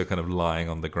are also kind of lying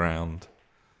on the ground.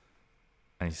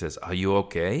 And he says, "Are you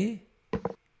okay?"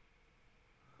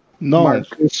 No,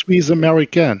 Mark. je suis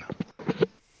American.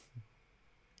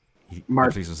 Mark.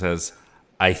 The policeman says,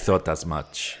 "I thought as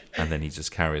much." And then he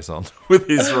just carries on with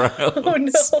his rounds. Oh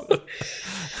no.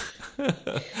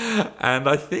 And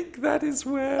I think that is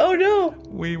where Oh no.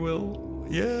 we will.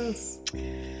 Yes,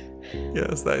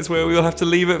 that is where we will have to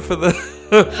leave it for the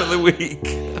for the week.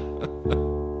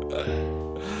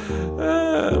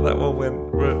 That one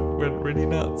went really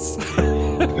nuts.